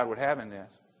for what God would have in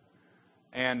this.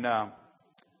 And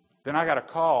then I got a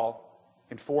call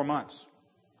in 4 months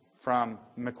from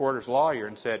McWhorter's lawyer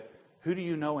and said, who do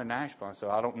you know in Nashville? I said,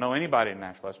 I don't know anybody in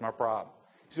Nashville. That's my problem.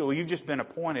 He said, well, you've just been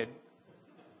appointed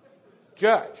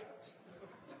judge.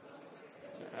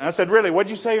 And I said, really, what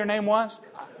did you say your name was?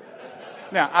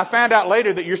 Now, I found out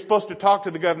later that you're supposed to talk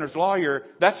to the governor's lawyer.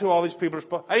 That's who all these people are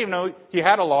supposed to. I didn't even know he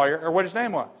had a lawyer or what his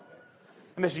name was.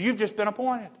 And they said, you've just been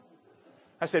appointed.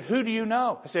 I said, who do you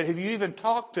know? I said, have you even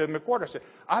talked to McWhorter?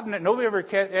 I said, nobody ever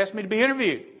asked me to be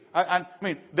interviewed. I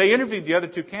mean, they interviewed the other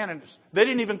two candidates. They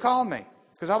didn't even call me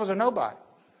because I was a nobody.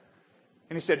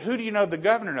 And he said, who do you know the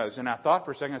governor knows? And I thought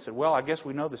for a second. I said, well, I guess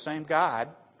we know the same God.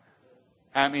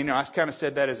 I mean, I kind of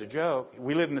said that as a joke.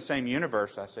 We live in the same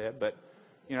universe, I said, but,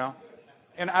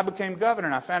 And I became governor,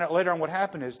 and I found out later on what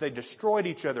happened is they destroyed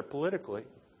each other politically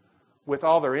with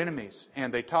all their enemies.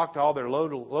 And they talked to all their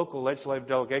local legislative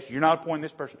delegations. You're not appointing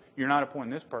this person. You're not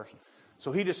appointing this person.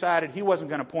 So he decided he wasn't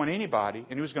going to appoint anybody,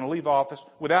 and he was going to leave office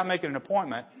without making an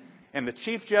appointment. And the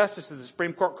Chief Justice of the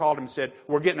Supreme Court called him and said,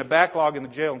 we're getting a backlog in the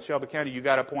jail in Shelby County. You've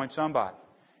got to appoint somebody.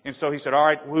 And so he said, all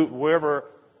right, whoever,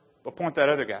 appoint that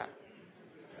other guy.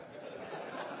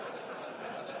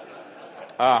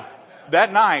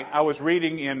 That night, I was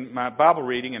reading in my Bible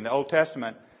reading in the Old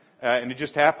Testament, and it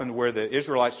just happened where the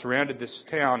Israelites surrounded this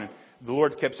town, and the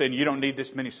Lord kept saying, you don't need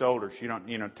this many soldiers. You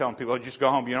don't, telling people, just go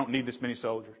home. You don't need this many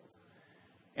soldiers.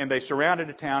 And they surrounded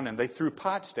the town, and they threw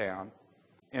pots down,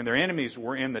 and their enemies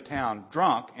were in the town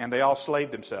drunk, and they all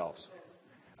slaved themselves.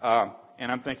 And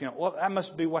I'm thinking, well, that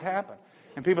must be what happened.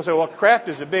 And people say, well, Kraft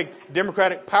is a big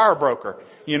Democratic power broker.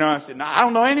 I said, no, I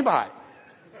don't know anybody.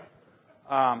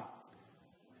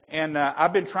 And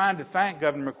I've been trying to thank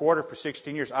Governor McWhorter for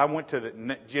 16 years. I went to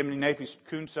the Jimmy Nafe's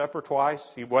Coon Supper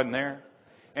twice. He wasn't there.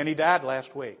 And he died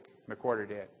last week. McWhorter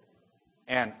did.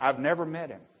 And I've never met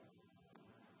him.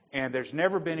 And there's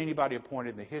never been anybody appointed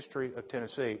in the history of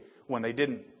Tennessee when they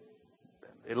didn't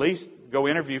at least go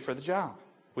interview for the job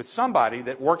with somebody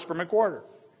that works for McWhorter.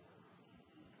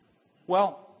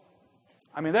 Well,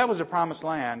 I mean, that was a promised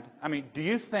land. I mean, do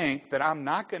you think that I'm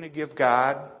not going to give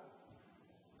God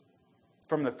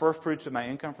from the first fruits of my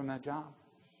income from that job?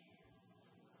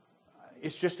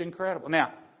 It's just incredible.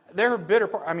 Now, there are bitter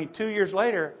parts. I mean, 2 years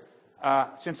later,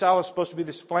 since I was supposed to be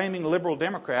this flaming liberal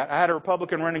Democrat, I had a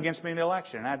Republican run against me in the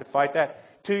election, and I had to fight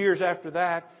that. 2 years after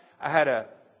that, I had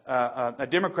a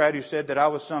Democrat who said that I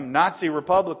was some Nazi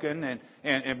Republican,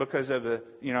 and because of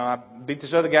I beat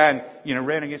this other guy and,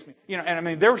 ran against me. And I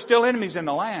mean, there were still enemies in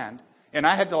the land, and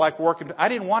I had to work. I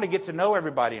didn't want to get to know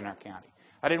everybody in our county.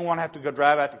 I didn't want to have to go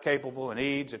drive out to Capelville and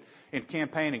Eads and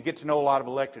campaign and get to know a lot of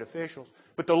elected officials.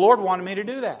 But the Lord wanted me to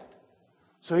do that.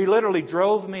 So He literally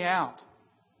drove me out.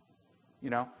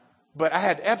 But I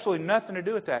had absolutely nothing to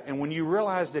do with that. And when you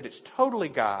realize that it's totally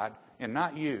God and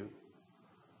not you,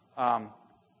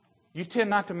 you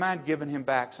tend not to mind giving Him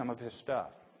back some of His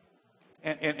stuff.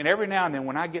 And every now and then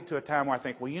when I get to a time where I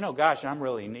think, well, gosh, I'm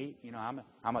really neat.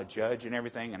 I'm a judge and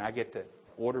everything, and I get to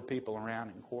order people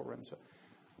around in courtrooms.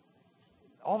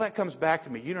 All that comes back to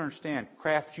me. You don't understand,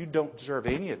 Kraft, you don't deserve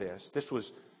any of this. This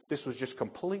was just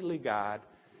completely God.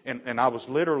 And I was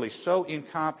literally so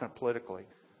incompetent politically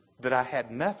that I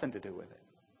had nothing to do with it.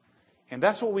 And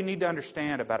that's what we need to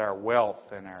understand about our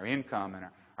wealth and our income and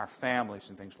our families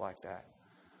and things like that.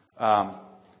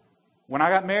 When I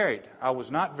got married, I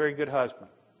was not a very good husband.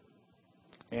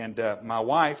 And my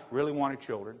wife really wanted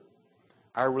children.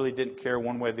 I really didn't care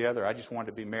one way or the other. I just wanted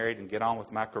to be married and get on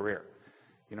with my career.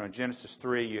 In Genesis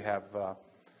 3, you have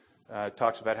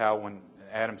talks about how when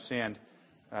Adam sinned,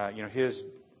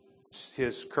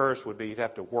 his curse would be he'd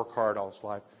have to work hard all his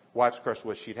life. Wife's curse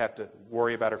was she'd have to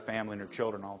worry about her family and her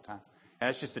children all the time. And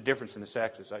that's just the difference in the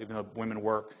sexes. Even though women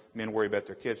work, men worry about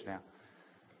their kids now.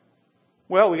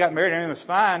 Well, we got married, everything was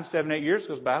fine. 7, 8 years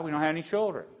goes by, we don't have any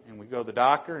children. And we go to the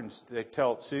doctor, and they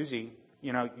tell Susie,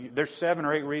 there's 7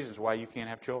 or 8 reasons why you can't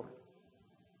have children.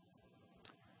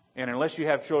 And unless you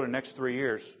have children the next 3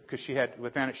 years, because we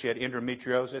found out she had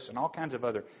endometriosis and all kinds of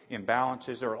other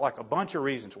imbalances. There were a bunch of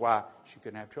reasons why she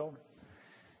couldn't have children.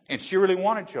 And she really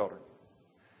wanted children.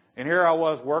 And here I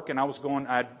was working.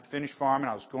 I'd finished farming.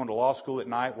 I was going to law school at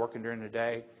night, working during the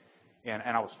day. And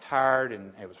I was tired,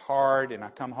 and it was hard. And I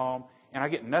come home, and I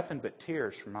get nothing but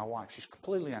tears from my wife. She's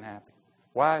completely unhappy.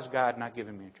 Why is God not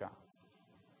giving me a child?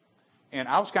 And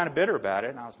I was kind of bitter about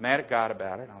it, and I was mad at God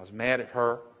about it. I was mad at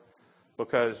her.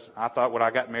 Because I thought when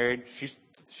I got married,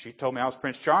 she told me I was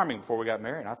Prince Charming before we got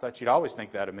married. I thought she'd always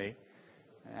think that of me.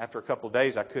 After a couple of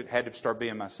days, I had to start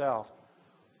being myself.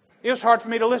 It was hard for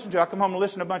me to listen to. I come home and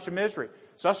listen to a bunch of misery.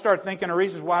 So I started thinking of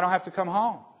reasons why I don't have to come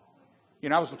home.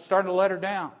 I was starting to let her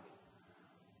down.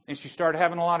 And she started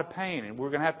having a lot of pain. And we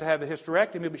were going to have a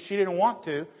hysterectomy, but she didn't want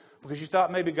to because she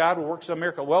thought maybe God would work some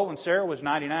miracle. Well, when Sarah was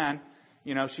 99,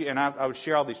 I would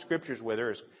share all these scriptures with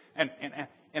her.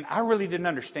 And I really didn't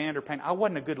understand her pain. I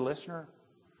wasn't a good listener.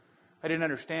 I didn't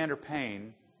understand her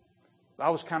pain. I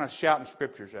was kind of shouting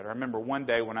scriptures at her. I remember one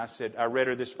day when I read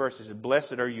her this verse. It said,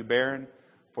 "Blessed are you barren,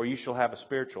 for you shall have a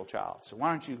spiritual child." So why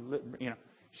don't you,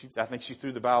 I think she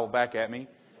threw the Bible back at me.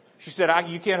 She said,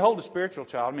 you can't hold a spiritual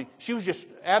child. I mean, she was just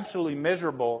absolutely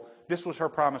miserable. This was her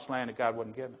promised land that God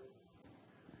wouldn't give her.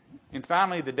 And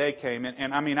finally the day came,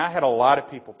 and I mean, I had a lot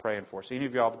of people praying for us. Any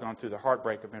of y'all have gone through the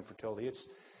heartbreak of infertility.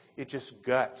 It just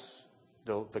guts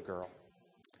the girl.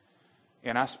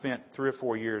 And I spent 3 or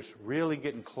 4 years really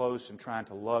getting close and trying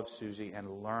to love Susie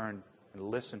and learn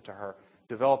and listen to her.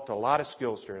 Developed a lot of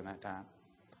skills during that time.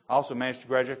 I also managed to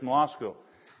graduate from law school.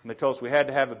 And they told us we had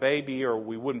to have a baby or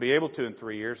we wouldn't be able to in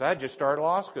 3 years. I had just started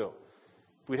law school.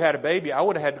 If we'd had a baby, I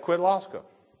would have had to quit law school.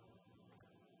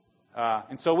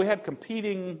 And so we had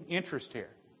competing interest here.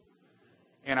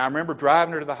 And I remember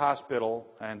driving her to the hospital,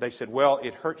 and they said, well,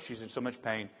 it hurts. She's in so much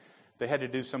pain. They had to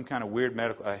do some kind of weird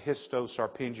medical, a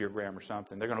histosarcongiogram or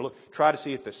something. They're going to try to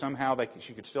see if somehow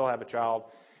she could still have a child,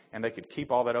 and they could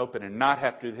keep all that open and not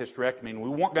have to do the hysterectomy. And we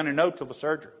weren't going to know till the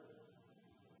surgery.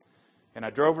 And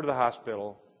I drove her to the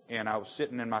hospital, and I was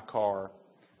sitting in my car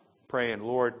praying,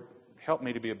 Lord, help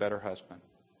me to be a better husband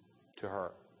to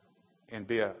her and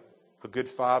be a good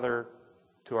father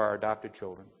to our adopted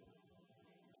children.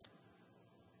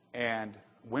 And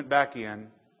went back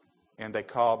in, and they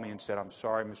called me and said, I'm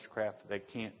sorry, Mr. Kraft, they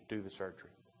can't do the surgery.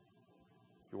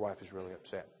 Your wife is really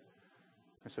upset.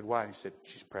 I said, why? And he said,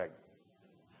 she's pregnant.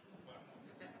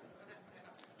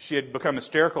 She had become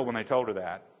hysterical when they told her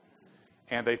that.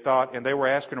 And they were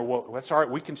asking her, well, that's all right,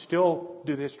 we can still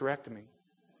do the hysterectomy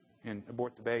and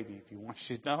abort the baby if you want.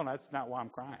 She said, no, that's not why I'm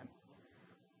crying.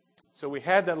 So we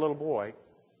had that little boy,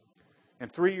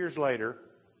 and 3 years later,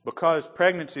 because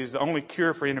pregnancy is the only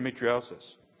cure for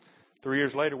endometriosis, 3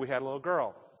 years later we had a little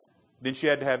girl. Then she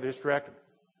had to have the hysterectomy.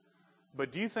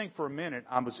 But do you think for a minute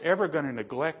I was ever going to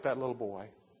neglect that little boy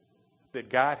that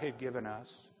God had given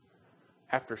us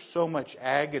after so much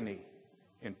agony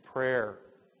and prayer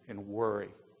and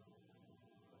worry?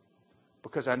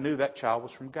 Because I knew that child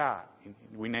was from God.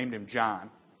 We named him John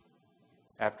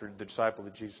after the disciple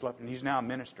that Jesus loved. And he's now a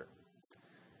minister.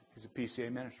 He's a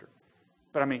PCA minister.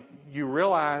 But I mean, you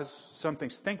realize some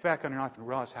things. Think back on your life and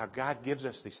realize how God gives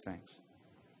us these things.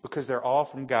 Because they're all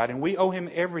from God. And we owe Him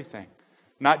everything.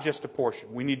 Not just a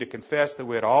portion. We need to confess that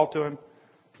we owe it all to Him.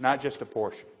 Not just a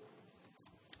portion.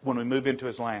 When we move into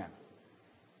His land.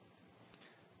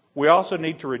 We also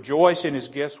need to rejoice in His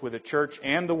gifts with the church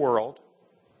and the world.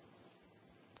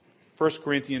 1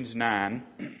 Corinthians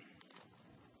 9.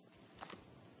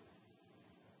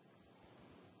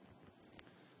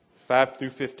 (5 through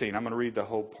 15). I'm going to read the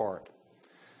whole part.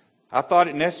 I thought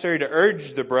it necessary to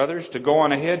urge the brothers to go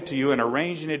on ahead to you and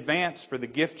arrange in advance for the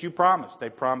gift you promised. The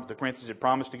Corinthians had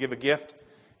promised to give a gift,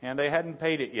 and they hadn't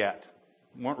paid it yet.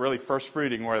 Weren't really first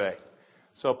fruiting, were they?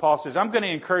 So Paul says, I'm going to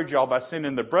encourage y'all by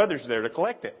sending the brothers there to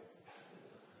collect it.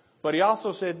 But he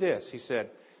also said this. He said,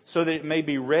 so that it may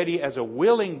be ready as a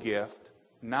willing gift,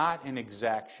 not an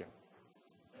exaction.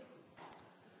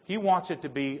 He wants it to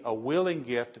be a willing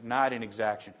gift, not an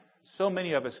exaction. So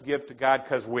many of us give to God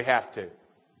because we have to.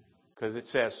 Because it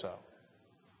says so.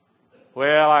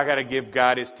 Well, I got to give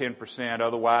God His 10%.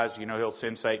 Otherwise, He'll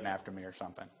send Satan after me or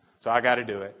something. So I got to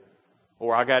do it.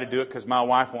 Or I got to do it because my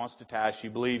wife wants to tithe. She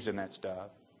believes in that stuff.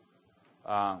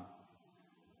 But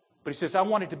he says, I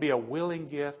want it to be a willing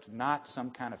gift, not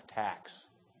some kind of tax.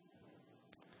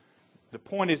 The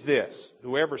point is this.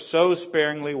 Whoever sows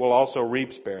sparingly will also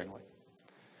reap sparingly.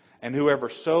 And whoever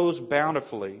sows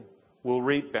bountifully will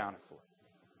reap bountifully.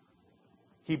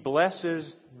 He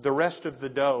blesses the rest of the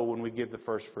dough when we give the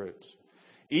first fruits.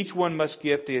 Each one must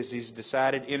give as he's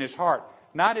decided in his heart.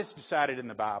 Not as decided in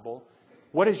the Bible.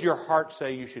 What does your heart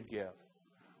say you should give?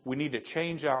 We need to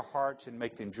change our hearts and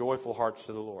make them joyful hearts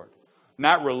to the Lord.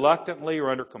 Not reluctantly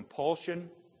or under compulsion.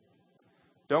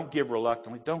 Don't give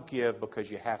reluctantly. Don't give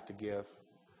because you have to give.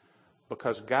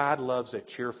 Because God loves a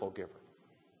cheerful giver.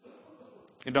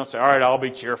 And don't say, all right, I'll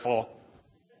be cheerful.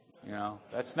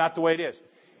 That's not the way it is.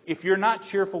 If you're not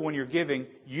cheerful when you're giving,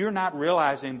 you're not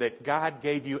realizing that God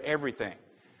gave you everything.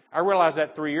 I realized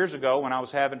that 3 years ago when I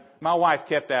was my wife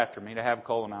kept after me to have a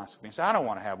colonoscopy. I said, I don't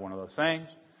want to have one of those things.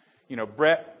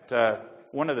 Brett,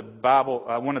 one of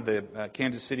the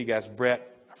Kansas City guys,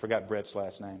 Brett, I forgot Brett's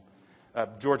last name,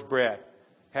 George Brett,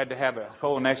 had to have a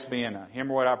colonoscopy and a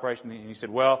hemorrhoid operation. And he said,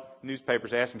 well,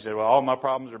 newspapers asked him, he said, well, all my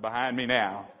problems are behind me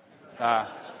now.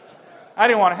 I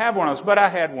didn't want to have one of those, but I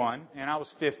had one, and I was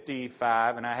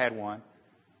 55, and I had one.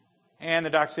 And the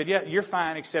doctor said, yeah, you're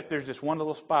fine, except there's this one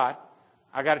little spot.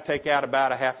 I got to take out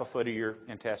about a half a foot of your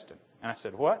intestine. And I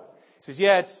said, what? He says,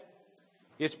 yeah,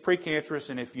 it's precancerous,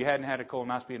 and if you hadn't had a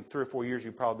colonoscopy in 3 or 4 years,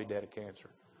 you'd probably be dead of cancer.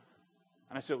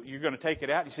 And I said, well, you're going to take it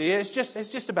out? He said, yeah, it's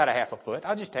just about a half a foot.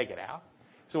 I'll just take it out.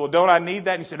 I said, well, don't I need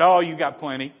that? And he said, oh, you got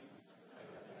plenty.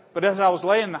 But as I was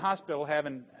laying in the hospital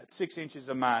having 6 inches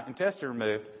of my intestine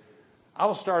removed, I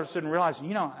will start suddenly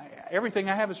realizing, everything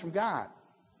I have is from God.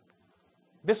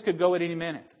 This could go at any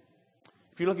minute.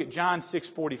 If you look at John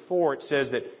 6:44, it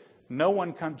says that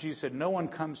Jesus said, no one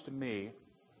comes to me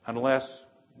unless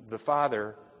the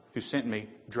Father who sent me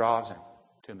draws him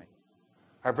to me.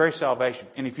 Our very salvation.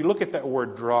 And if you look at that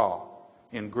word draw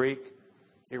in Greek,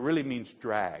 it really means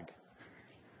drag.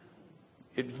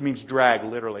 It means drag,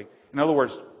 literally. In other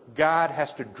words, God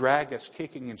has to drag us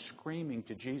kicking and screaming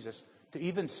to Jesus to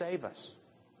even save us.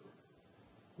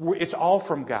 It's all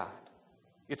from God.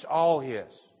 It's all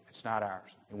His. It's not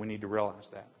ours. And we need to realize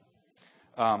that.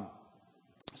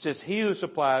 It says, he who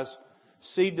supplies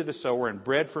seed to the sower and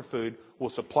bread for food will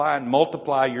supply and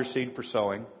multiply your seed for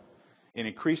sowing and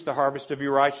increase the harvest of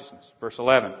your righteousness. Verse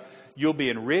 11, you'll be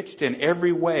enriched in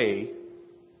every way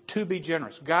to be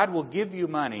generous. God will give you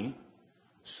money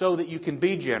so that you can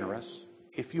be generous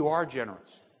if you are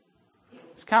generous.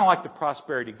 It's kind of like the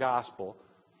prosperity gospel,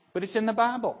 but it's in the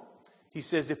Bible. He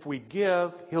says if we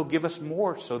give, He'll give us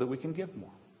more so that we can give more.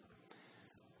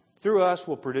 Through us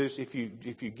will produce, if you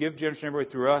give generously in every way,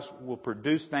 through us will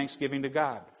produce thanksgiving to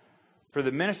God. For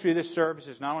the ministry of this service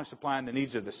is not only supplying the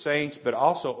needs of the saints, but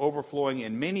also overflowing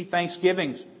in many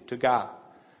thanksgivings to God.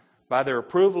 By their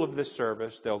approval of this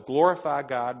service, they'll glorify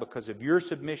God because of your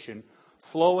submission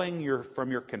flowing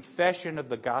from your confession of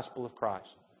the gospel of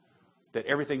Christ. That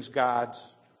everything's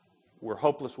God's, we're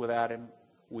hopeless without Him,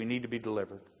 we need to be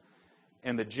delivered.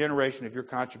 And the generation of your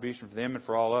contribution for them and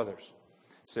for all others.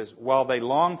 It says, while they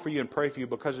long for you and pray for you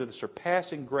because of the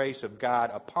surpassing grace of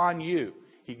God upon you,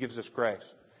 He gives us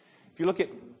grace. If you look at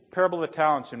Parable of the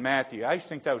Talents in Matthew, I used to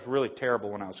think that was really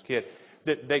terrible when I was a kid.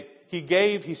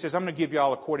 He says, I'm going to give you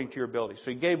all according to your ability. So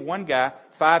He gave one guy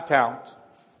 5 talents.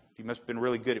 He must have been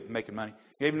really good at making money.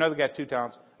 He gave another guy 2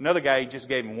 talents. Another guy, He just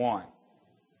gave him 1.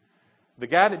 The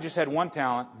guy that just had 1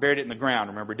 talent buried it in the ground,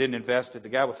 remember, didn't invest it. The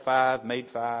guy with 5 made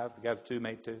 5. The guy with 2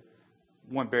 made 2.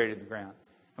 One buried it in the ground.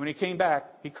 And when he came back,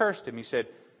 he cursed him. He said,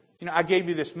 I gave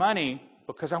you this money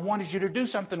because I wanted you to do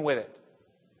something with it.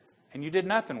 And you did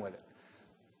nothing with it.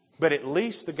 But at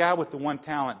least the guy with the 1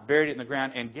 talent buried it in the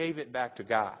ground and gave it back to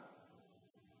God.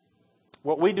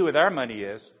 What we do with our money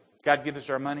is, God gives us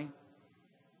our money.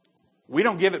 We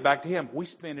don't give it back to Him. We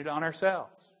spend it on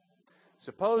ourselves.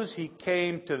 Suppose He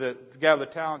came to the guy with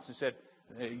the talents and said,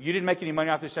 you didn't make any money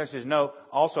off this. He says, no.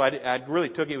 Also, I really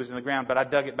took it. It was in the ground, but I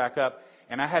dug it back up.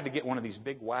 And I had to get one of these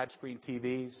big widescreen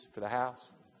TVs for the house.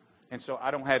 And so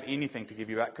I don't have anything to give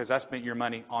you back because I spent your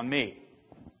money on me.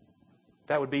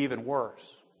 That would be even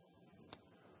worse.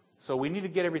 So we need to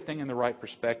get everything in the right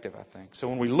perspective, I think. So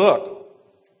when we look,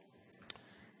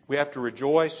 we have to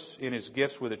rejoice in His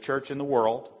gifts with the church in the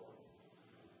world.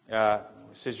 It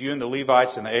says, you and the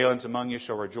Levites and the aliens among you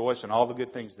shall rejoice in all the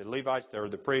good things. The Levites, they're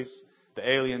the priests. The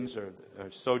aliens are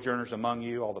the sojourners among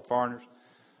you, all the foreigners,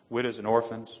 widows and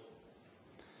orphans.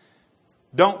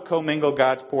 Don't commingle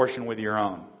God's portion with your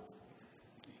own.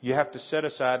 You have to set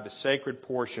aside the sacred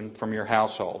portion from your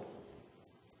household.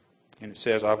 And it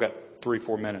says, I've got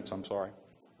 3-4 minutes, I'm sorry.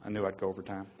 I knew I'd go over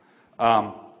time.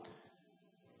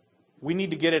 We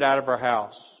need to get it out of our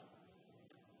house.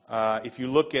 If you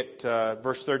look at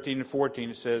verse 13 and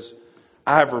 14, it says,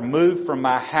 I have removed from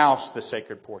my house the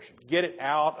sacred portion. Get it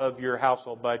out of your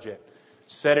household budget.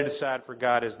 Set it aside for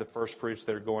God as the first fruits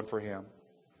that are going for Him.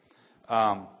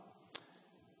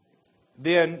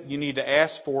 Then you need to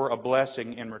ask for a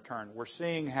blessing in return. We're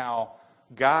seeing how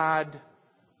God,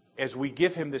 as we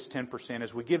give Him this 10%,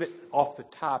 as we give it off the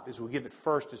top, as we give it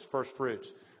first as first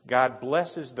fruits, God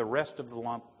blesses the rest of the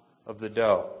lump of the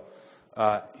dough.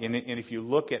 And if you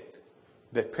look at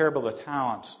the parable of the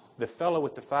talents, the fellow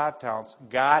with the 5 talents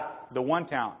got the 1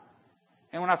 talent.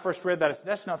 And when I first read that, I said,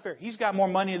 that's not fair. He's got more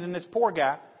money than this poor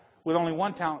guy with only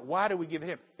 1 talent. Why do we give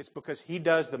him? It's because he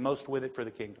does the most with it for the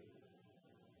kingdom.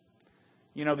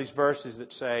 You know, these verses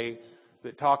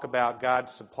that talk about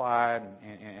God's supply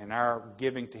and our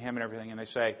giving to Him and everything, and they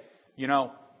say,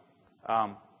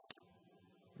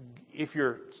 if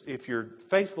you're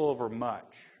faithful over much,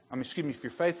 if you're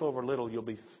faithful over little, you'll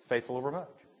be faithful over much.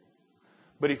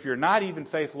 But if you're not even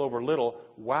faithful over little,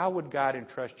 why would God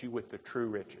entrust you with the true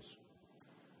riches?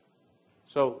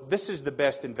 So this is the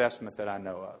best investment that I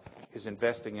know of, is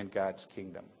investing in God's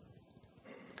kingdom.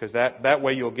 Because that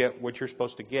way you'll get what you're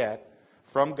supposed to get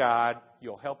from God,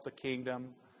 you'll help the kingdom,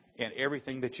 and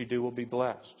everything that you do will be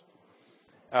blessed.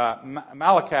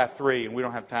 Malachi 3, and we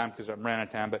don't have time because I'm running out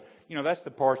of time, but that's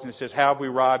the portion that says, how have we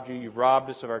robbed you? You've robbed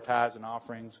us of our tithes and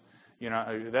offerings.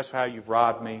 That's how you've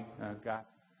robbed me, God.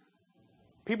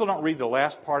 People don't read the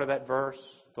last part of that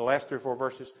verse, the last 3 or 4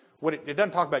 verses. It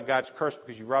doesn't talk about God's curse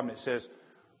because you've robbed me. It says,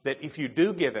 that if you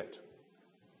do give it,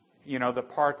 the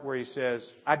part where he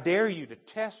says, I dare you to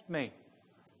test me.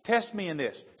 Test me in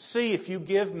this. See if you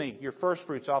give me your first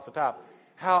fruits off the top,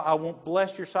 how I won't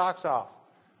bless your socks off.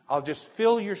 I'll just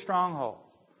fill your stronghold,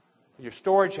 your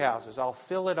storage houses. I'll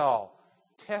fill it all.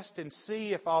 Test and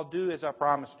see if I'll do as I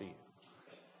promised to you.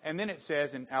 And then it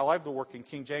says, and I love the work in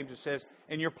King James, it says,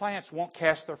 and your plants won't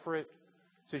cast their fruit.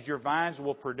 It says your vines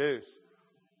will produce.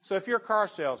 So if you're a car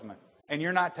salesman and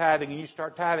you're not tithing and you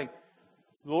start tithing,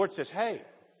 the Lord says, hey,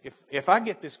 if I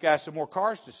get this guy some more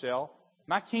cars to sell,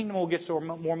 my kingdom will get some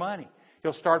more money.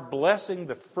 He'll start blessing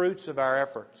the fruits of our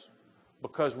efforts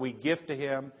because we give to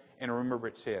Him and remember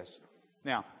it's His.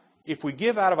 Now, if we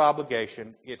give out of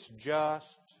obligation, it's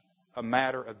just a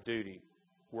matter of duty.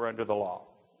 We're under the law.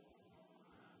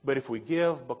 But if we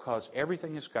give because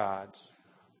everything is God's,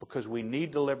 because we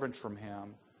need deliverance from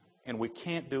Him, and we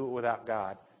can't do it without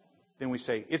God, then we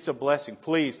say, it's a blessing.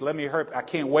 Please, let me hurry. I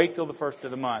can't wait till the first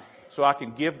of the month so I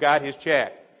can give God His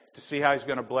check to see how He's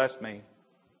going to bless me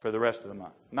for the rest of the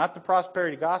month. Not the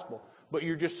prosperity gospel, but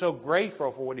you're just so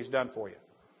grateful for what He's done for you.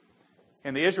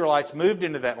 And the Israelites moved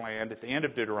into that land at the end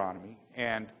of Deuteronomy,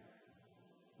 and,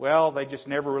 well, they just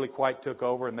never really quite took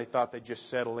over, and they thought they'd just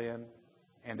settle in,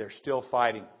 and they're still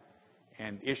fighting.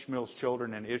 And Ishmael's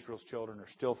children and Israel's children are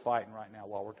still fighting right now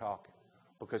while we're talking,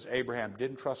 because Abraham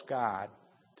didn't trust God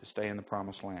to stay in the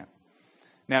promised land.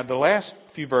 Now, the last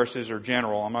few verses are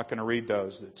general. I'm not going to read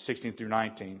those, 16 through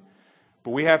 19.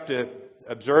 But we have to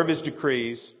observe His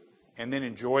decrees and then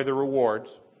enjoy the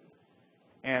rewards.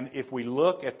 And if we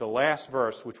look at the last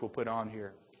verse, which we'll put on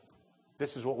here,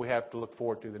 this is what we have to look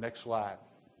forward to. The next slide.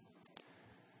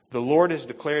 The Lord has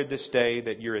declared this day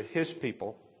that you're His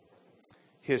people,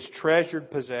 His treasured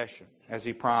possession, as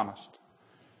He promised.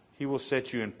 He will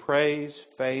set you in praise,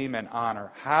 fame, and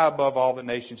honor, high above all the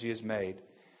nations He has made.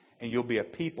 And you'll be a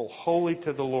people holy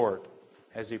to the Lord,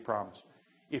 as He promised.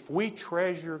 If we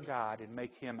treasure God and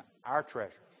make Him our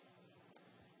treasure,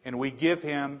 and we give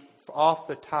Him off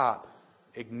the top,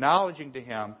 acknowledging to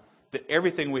Him that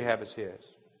everything we have is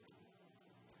His,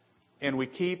 and we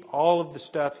keep all of the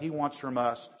stuff He wants from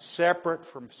us separate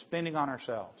from spending on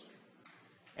ourselves,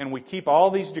 and we keep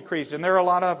all these decrees, and there are a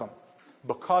lot of them,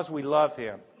 because we love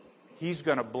Him, He's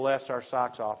going to bless our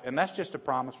socks off. And that's just a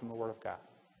promise from the Word of God.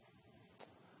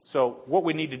 So what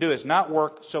we need to do is not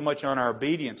work so much on our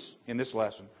obedience in this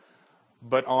lesson,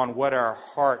 but on what our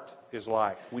heart is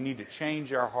like. We need to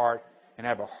change our heart and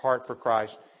have a heart for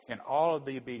Christ, and all of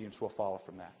the obedience will follow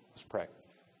from that. Let's pray.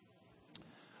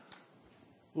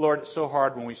 Lord, it's so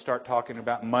hard when we start talking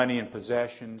about money and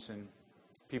possessions and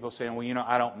people saying, well,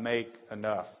 I don't make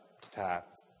enough to tithe.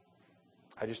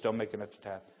 I just don't make enough to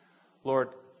tithe. Lord,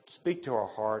 speak to our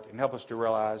heart and help us to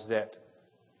realize that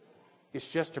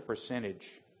it's just a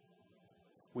percentage.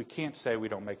 We can't say we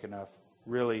don't make enough.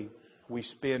 Really, we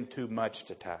spend too much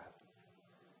to tithe.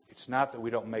 It's not that we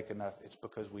don't make enough. It's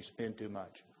because we spend too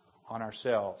much on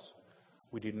ourselves.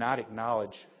 We do not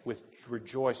acknowledge with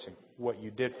rejoicing what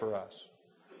you did for us.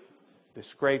 The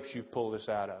scrapes you've pulled us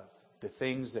out of. The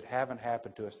things that haven't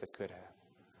happened to us that could have.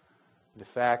 The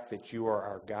fact that you are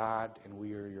our God and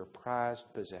we are your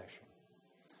prized possession.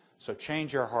 So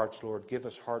change our hearts, Lord. Give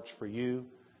us hearts for you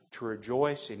to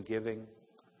rejoice in giving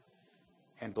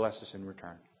and bless us in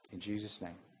return. In Jesus'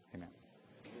 name, amen.